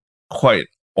really quite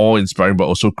awe-inspiring, but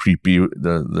also creepy.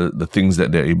 The things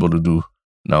that they're able to do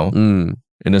now, in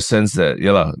a sense that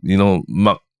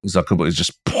Mark Zuckerberg is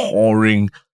just pouring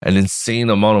an insane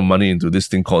amount of money into this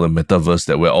thing called the metaverse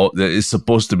that is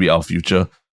supposed to be our future.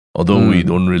 Although we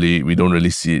don't really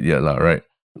see it yet, right?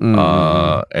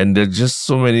 And there's just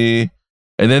so many.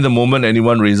 And then the moment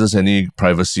anyone raises any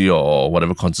privacy or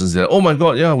whatever concerns, there, oh my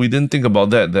god, yeah, we didn't think about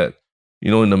that. That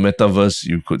in the metaverse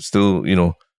you could still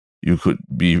you could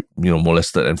be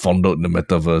molested and fondled in the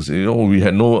metaverse. We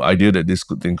had no idea that this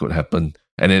thing could happen,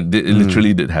 and it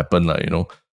literally did happen,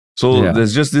 So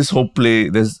there's just this whole play.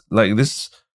 There's like this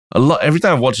a lot. Every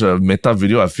time I watch a Meta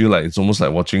video, I feel like it's almost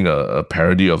like watching a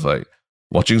parody of like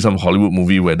watching some Hollywood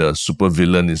movie where the super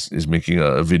villain is making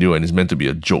a video and it's meant to be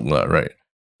a joke, right?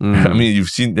 I mean,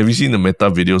 have you seen the Meta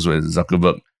videos where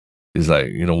Zuckerberg is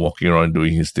like, walking around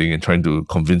doing his thing and trying to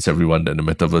convince everyone that the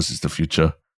metaverse is the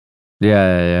future?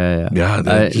 Yeah.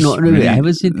 Really, I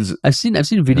haven't seen. I've seen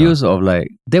videos of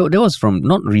like that was from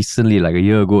not recently, like a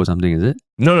year ago or something. Is it?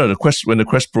 No. When the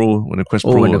Quest Pro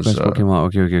came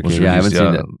out. Okay. Yeah, I haven't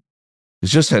seen that.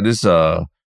 It's just had this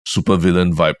super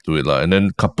villain vibe to it, and then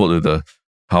coupled with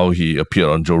how he appeared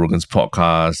on Joe Rogan's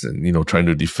podcast and trying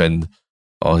to defend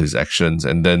all his actions,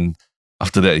 and then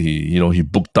after that he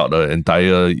booked out an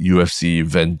entire UFC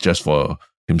event just for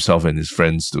himself and his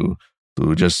friends to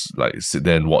to just like sit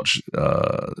there and watch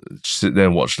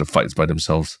the fights by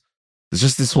themselves. It's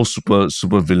just this whole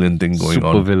super villain thing going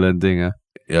on. Super villain thing,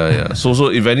 Yeah. So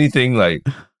if anything, like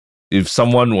if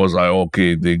someone was like,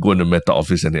 okay, they go in the Meta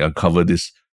office and they uncover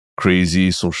this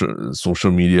crazy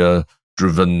social media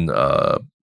driven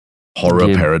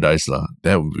horror paradise lah,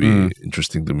 that would be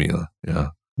interesting to me lah.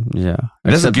 Yeah.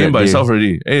 That's a game by itself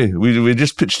already. Hey, we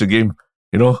just pitched the game.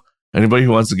 You know, anybody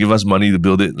who wants to give us money to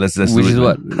build it, let's do it.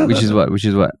 Which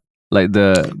is what? Like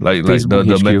the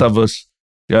metaverse.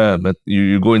 Yeah,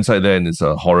 you go inside there and it's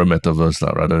a horror metaverse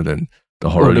lah, rather than the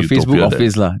horror the utopia. Facebook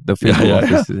office lah. The Facebook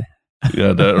office. Yeah,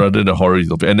 rather than the horror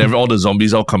utopia. And all the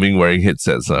zombies all coming wearing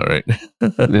headsets lah, right?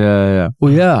 Yeah. Oh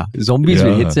yeah, zombies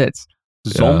with headsets.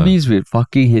 Zombies with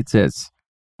fucking headsets.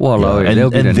 Walao,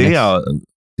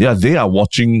 they are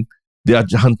watching, they are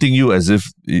hunting you as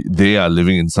if they are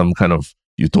living in some kind of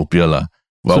utopia lah.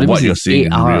 Well, so what you're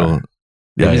seeing AR. in real.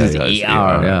 It's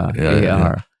AR.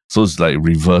 AR. So it's like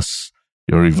reverse.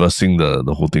 You're reversing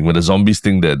the whole thing. When the zombies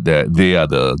think that they are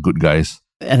the good guys.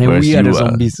 And then we are the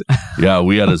zombies. We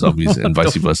are the zombies and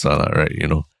vice versa, right? You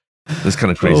know, that's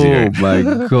kind of crazy. Oh my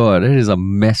god, that is a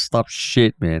messed up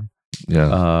shit, man.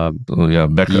 Yeah.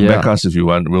 Back us if you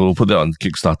want. We'll put that on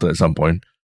Kickstarter at some point,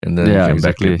 and then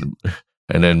back it,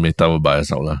 and then Meta will buy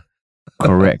us out lah.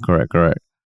 Correct.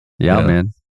 Yeah,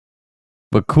 man.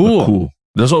 But cool.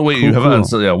 That's what. Wait, you haven't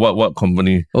answered. Yeah, what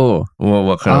company? Oh,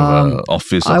 what kind of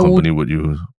office or company would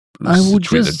you? I would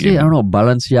just say, I don't know,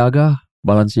 Balenciaga,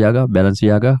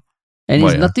 and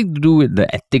it's nothing to do with the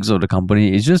ethics of the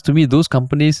company. It's just, to me, those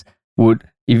companies would,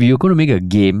 if you're going to make a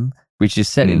game which is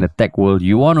set in the tech world,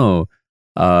 you want to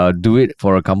do it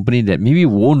for a company that maybe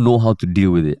won't know how to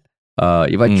deal with it.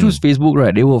 If I choose Facebook,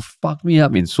 right, they will fuck me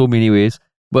up in so many ways.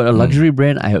 But a luxury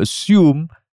brand, I assume,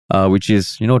 which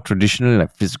is, you know, traditionally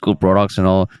like physical products and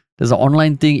all, there's an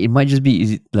online thing. It might just be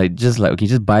easy, okay,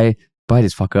 just buy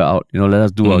this fucker out. You know, let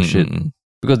us do our shit,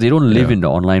 because they don't live in the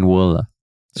online world.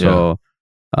 So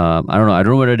I don't know. I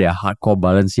don't know whether they're hardcore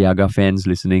Balenciaga fans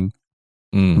listening,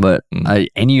 but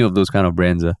any of those kind of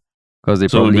brands, because they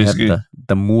probably have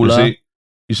the moolah.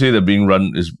 You say they're being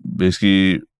run is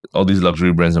basically all these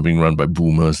luxury brands are being run by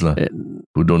boomers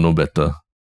who don't know better.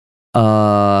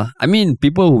 I mean,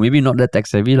 people who maybe not that tech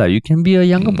savvy, like, you can be a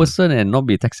younger person and not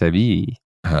be tech savvy.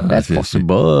 That's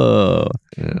possible.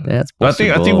 Yeah. That's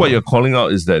possible. I think what you're calling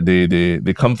out is that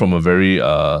they come from a very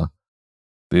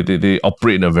they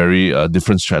operate in a very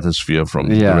different stratosphere from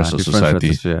the rest of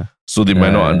society. So they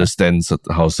might not understand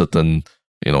how certain,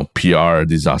 you know, PR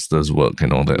disasters work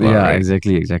and all that. Right?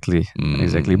 Exactly.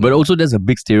 But also there's a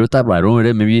big stereotype. I don't know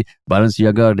whether maybe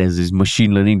Balenciaga, there's this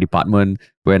machine learning department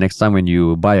where next time when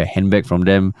you buy a handbag from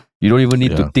them, you don't even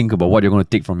need to think about what you're going to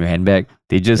take from your handbag.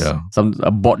 They just,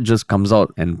 a bot just comes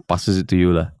out and passes it to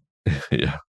you.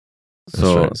 Yeah.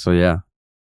 So yeah.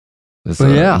 That's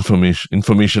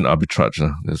information arbitrage.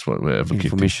 That's what we're advocating.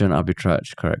 Information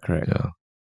arbitrage. Correct.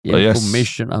 Yeah.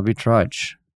 Information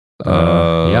arbitrage.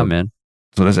 Yeah, man.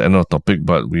 So that's another topic,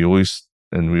 but we always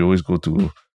go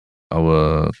to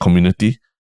our community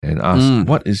and ask,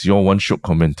 what is your one short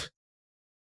comment?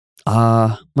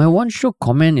 My one short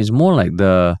comment is more like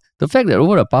the fact that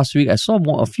over the past week I saw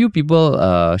a few people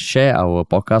share our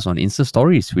podcast on Insta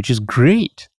Stories, which is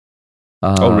great.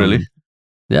 Oh really?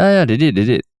 Yeah, they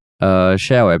did.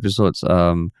 Share our episodes.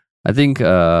 I think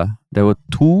there were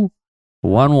two.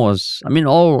 One was,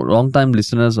 all long-time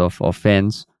listeners of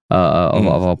fans of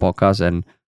our podcast, and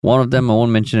one of them, I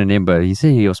won't mention the name, but he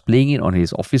said he was playing it on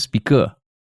his office speaker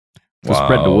to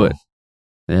spread the word.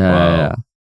 Yeah.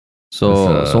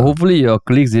 So hopefully your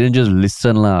colleagues didn't just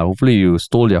listen lah. Hopefully you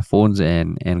stole their phones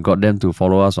and got them to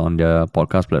follow us on their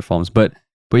podcast platforms. But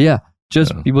yeah,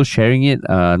 just people sharing it,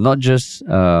 not just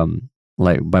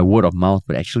like by word of mouth,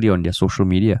 but actually on their social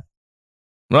media.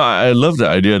 No, I love the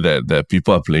idea that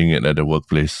people are playing it at the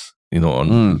workplace, you know,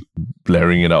 on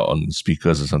blaring it out on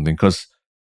speakers or something, because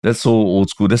that's so old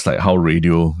school. That's like how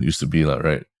radio used to be, like,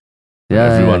 right? Yeah,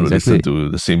 everyone would listen to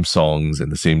the same songs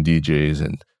and the same DJs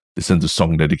and listen to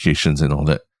song dedications and all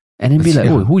that. And then be like,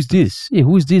 oh, who's this? Hey,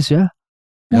 who's this? Yeah,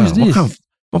 who's this?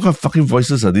 What kind of fucking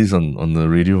voices are these on the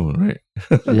radio, right?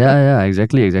 yeah,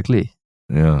 exactly.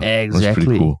 Yeah, that's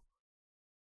pretty cool.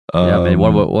 Yeah, man.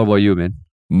 What about you, man?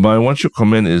 My one short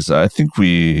comment is, I think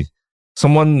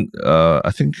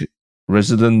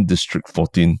Resident District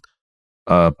 14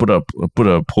 put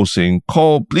a post saying,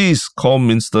 please call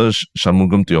Minister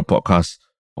Shanmugam to your podcast,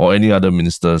 or any other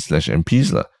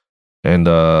minister/MPs lah. And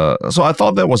so I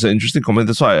thought that was an interesting comment.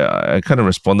 That's why I kind of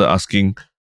responded asking,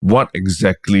 what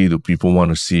exactly do people want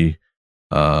to see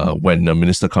when a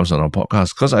minister comes on our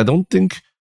podcast? Because I don't think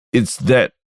it's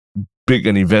that big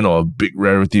an event or a big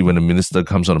rarity when a minister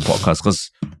comes on a podcast,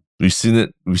 because we've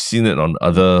seen it on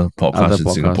other podcasts in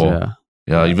Singapore.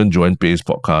 Yeah, even Joanne Pay's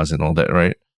podcast and all that,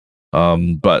 right?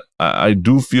 But I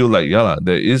do feel like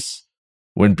there is,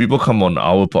 when people come on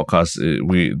our podcast,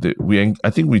 I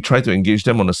think we try to engage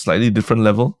them on a slightly different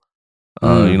level.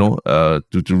 To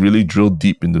really drill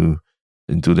deep into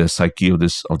the psyche of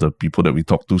the people that we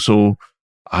talk to. So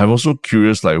I'm also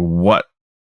curious, like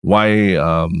why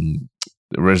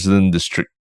Resident District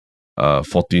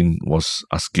 14 was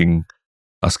asking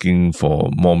for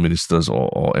more ministers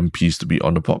or MPs to be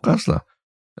on the podcast lah.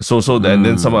 And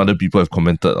then some other people have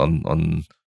commented on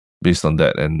based on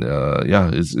that, and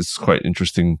it's quite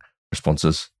interesting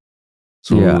responses.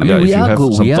 So if you have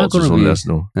some thoughts, also let us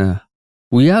know. Yeah.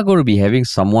 We are going to be having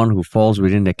someone who falls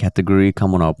within the category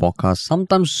come on our podcast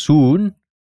sometime soon.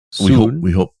 We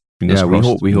hope. Fingers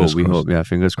crossed. We hope. Yeah,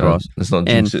 fingers crossed. Let's not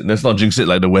jinx it. Let's not jinx it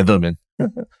like the weather, man.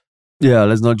 Yeah,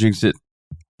 let's not jinx it.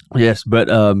 Yes, but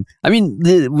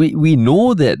we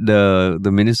know that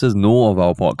the ministers know of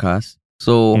our podcast.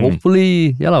 So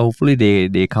hopefully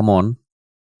they come on.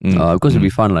 Because it'll be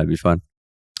fun,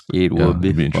 It will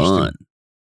be fun.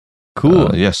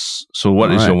 Cool. Yes. So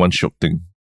what is your one shiok thing?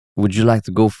 Would you like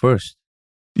to go first?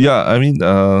 Yeah, I mean,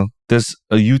 there's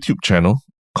a YouTube channel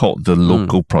called The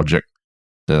Local Project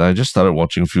that I just started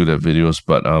watching a few of their videos,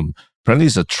 but apparently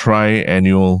it's a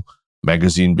tri-annual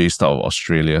magazine based out of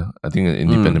Australia. I think an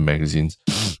independent magazines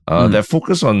that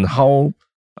focus on how,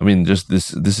 I mean, just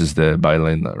this is their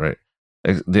byline, right?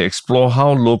 They explore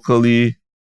how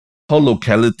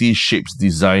locality shapes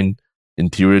design,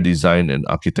 interior design, and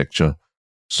architecture.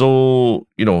 So,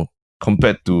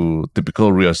 compared to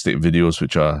typical real estate videos,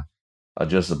 which are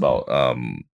just about,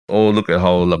 look at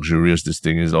how luxurious this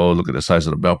thing is. Oh, look at the size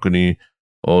of the balcony.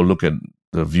 Oh, look at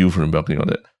the view from the balcony, all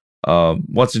that.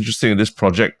 What's interesting in this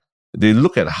project, they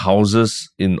look at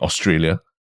houses in Australia.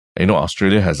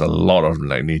 Australia has a lot of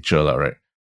nature, right?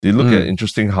 They look at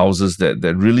interesting houses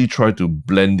that really try to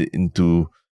blend into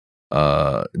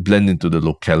the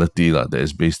locality that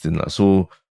is based in. So,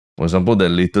 for example, the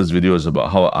latest video is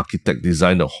about how an architect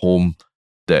designed a home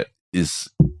that is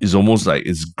almost like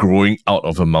it's growing out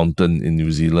of a mountain in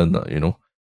New Zealand.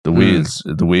 The way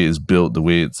it's built, the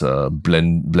way it's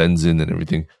blends in and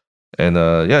everything, and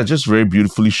just very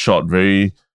beautifully shot,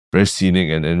 very very scenic,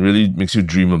 and really makes you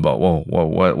dream about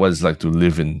what it's like to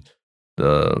live in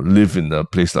a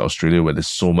place like Australia where there's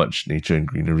so much nature and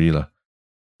greenery lah.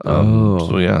 I'm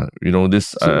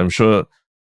sure.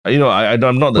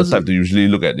 I'm not the type to usually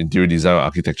look at interior design or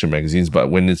architecture magazines, but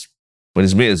when it's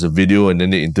made as a video and then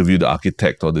they interview the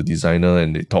architect or the designer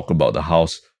and they talk about the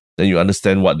house, then you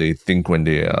understand what they think when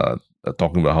they are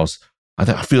talking about the house.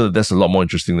 I feel that that's a lot more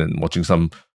interesting than watching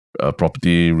some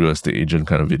property real estate agent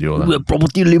kind of video. We're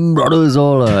property limb brothers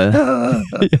all.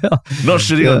 Not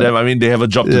shitting on them. I mean, they have a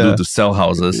job to do to sell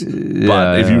houses.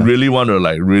 But if you really want to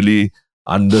really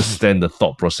understand the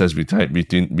thought process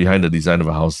behind the design of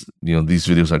a house, these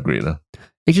videos are great.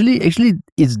 Actually,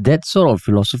 it's that sort of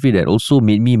philosophy that also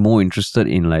made me more interested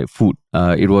in food.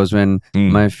 It was when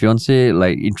my fiance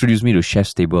introduced me to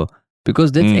Chef's Table,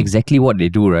 because that's exactly what they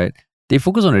do, right? They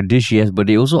focus on the dish, yes, but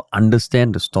they also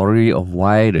understand the story of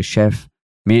why the chef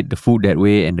made the food that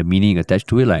way and the meaning attached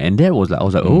to it. And that was I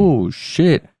was like, oh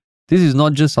shit, this is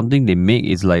not just something they make.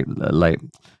 It's like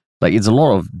it's a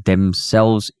lot of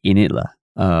themselves in it,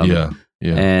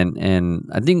 And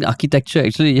I think architecture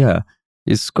actually,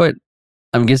 is quite.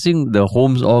 I'm guessing the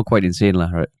homes are quite insane,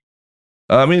 right?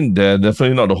 I mean, they're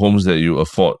definitely not the homes that you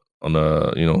afford on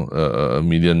a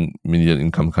median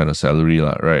income kind of salary,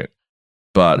 right?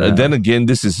 But then again,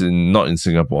 this is not in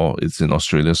Singapore; it's in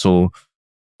Australia. So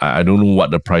I don't know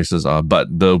what the prices are, but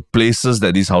the places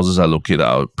that these houses are located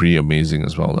are pretty amazing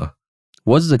as well,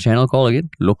 What's the channel called again?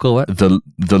 Local what?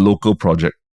 The Local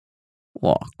Project.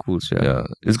 Wow, cool. Yeah,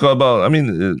 it's got about. I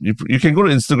mean, you can go to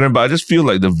Instagram, but I just feel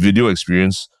like the video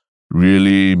experience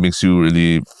really makes you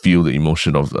really feel the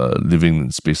emotion of living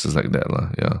in spaces like that,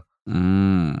 Yeah.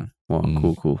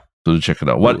 Wow, cool. So check it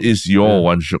out. What is your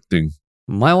one shook thing?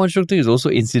 My one shook thing is also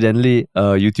incidentally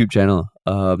a YouTube channel.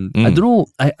 I don't know.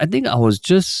 I think I was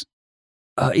just.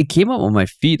 It came up on my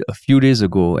feed a few days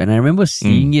ago, and I remember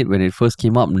seeing it when it first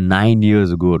came up 9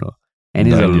 years ago. And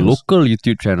it's a local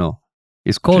YouTube channel.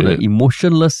 It's called The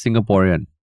Emotionless Singaporean.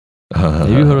 Have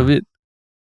you heard of it?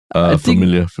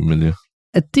 Familiar.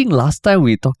 I think last time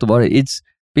we talked about it,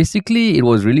 it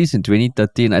was released in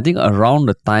 2013. I think around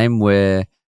the time where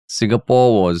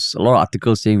Singapore was, a lot of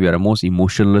articles saying we are the most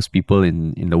emotionless people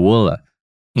in the world.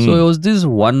 So it was this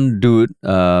one dude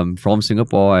from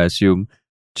Singapore, I assume,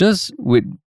 just with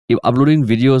uploading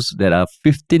videos that are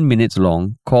 15 minutes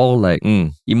long called like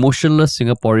Emotionless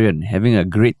Singaporean Having a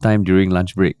Great Time During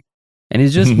Lunch Break. And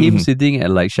it's just him sitting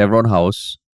at like Chevron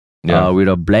House with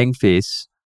a blank face,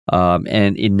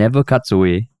 and it never cuts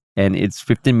away, and it's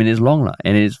 15 minutes long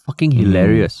and it's fucking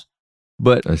hilarious.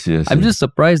 But I see. I'm just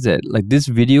surprised that like this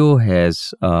video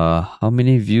has how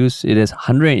many views? It has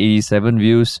 187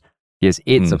 views. He has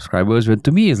 8 subscribers. But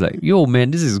to me, it's like, yo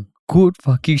man, this is good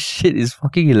fucking shit. It's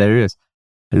fucking hilarious.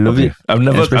 I love it. I've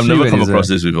never come across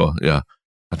this before. Yeah.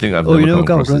 I think I've never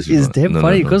come across this before. It's damn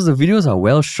funny because the videos are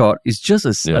well shot. It's just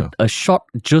a shot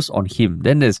just on him.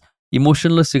 Then there's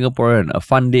Emotionless Singaporean, a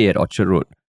fun day at Orchard Road.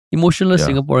 Emotionless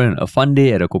Singaporean, a fun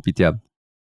day at a kopitiam.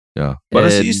 Yeah. But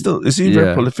is he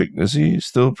very prolific? Is he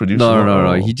still producing?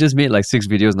 No. He just made like 6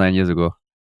 videos 9 years ago.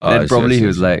 Then probably he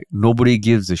was like, nobody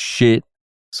gives a shit.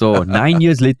 So 9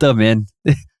 years later, man,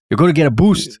 you're going to get a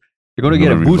boost. You're going to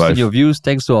get a boost in your views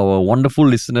thanks to our wonderful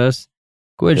listeners.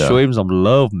 Go and show him some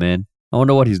love, man. I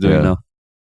wonder what he's doing now.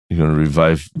 You're going to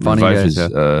revive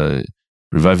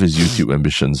his YouTube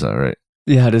ambitions, right?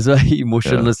 Yeah, that's why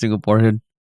Emotionless Singaporean.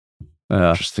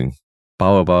 Interesting.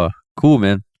 Power. Cool,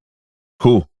 man.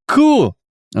 Cool.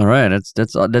 All right,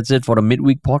 that's it for the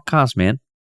midweek podcast, man.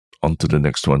 On to the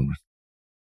next one.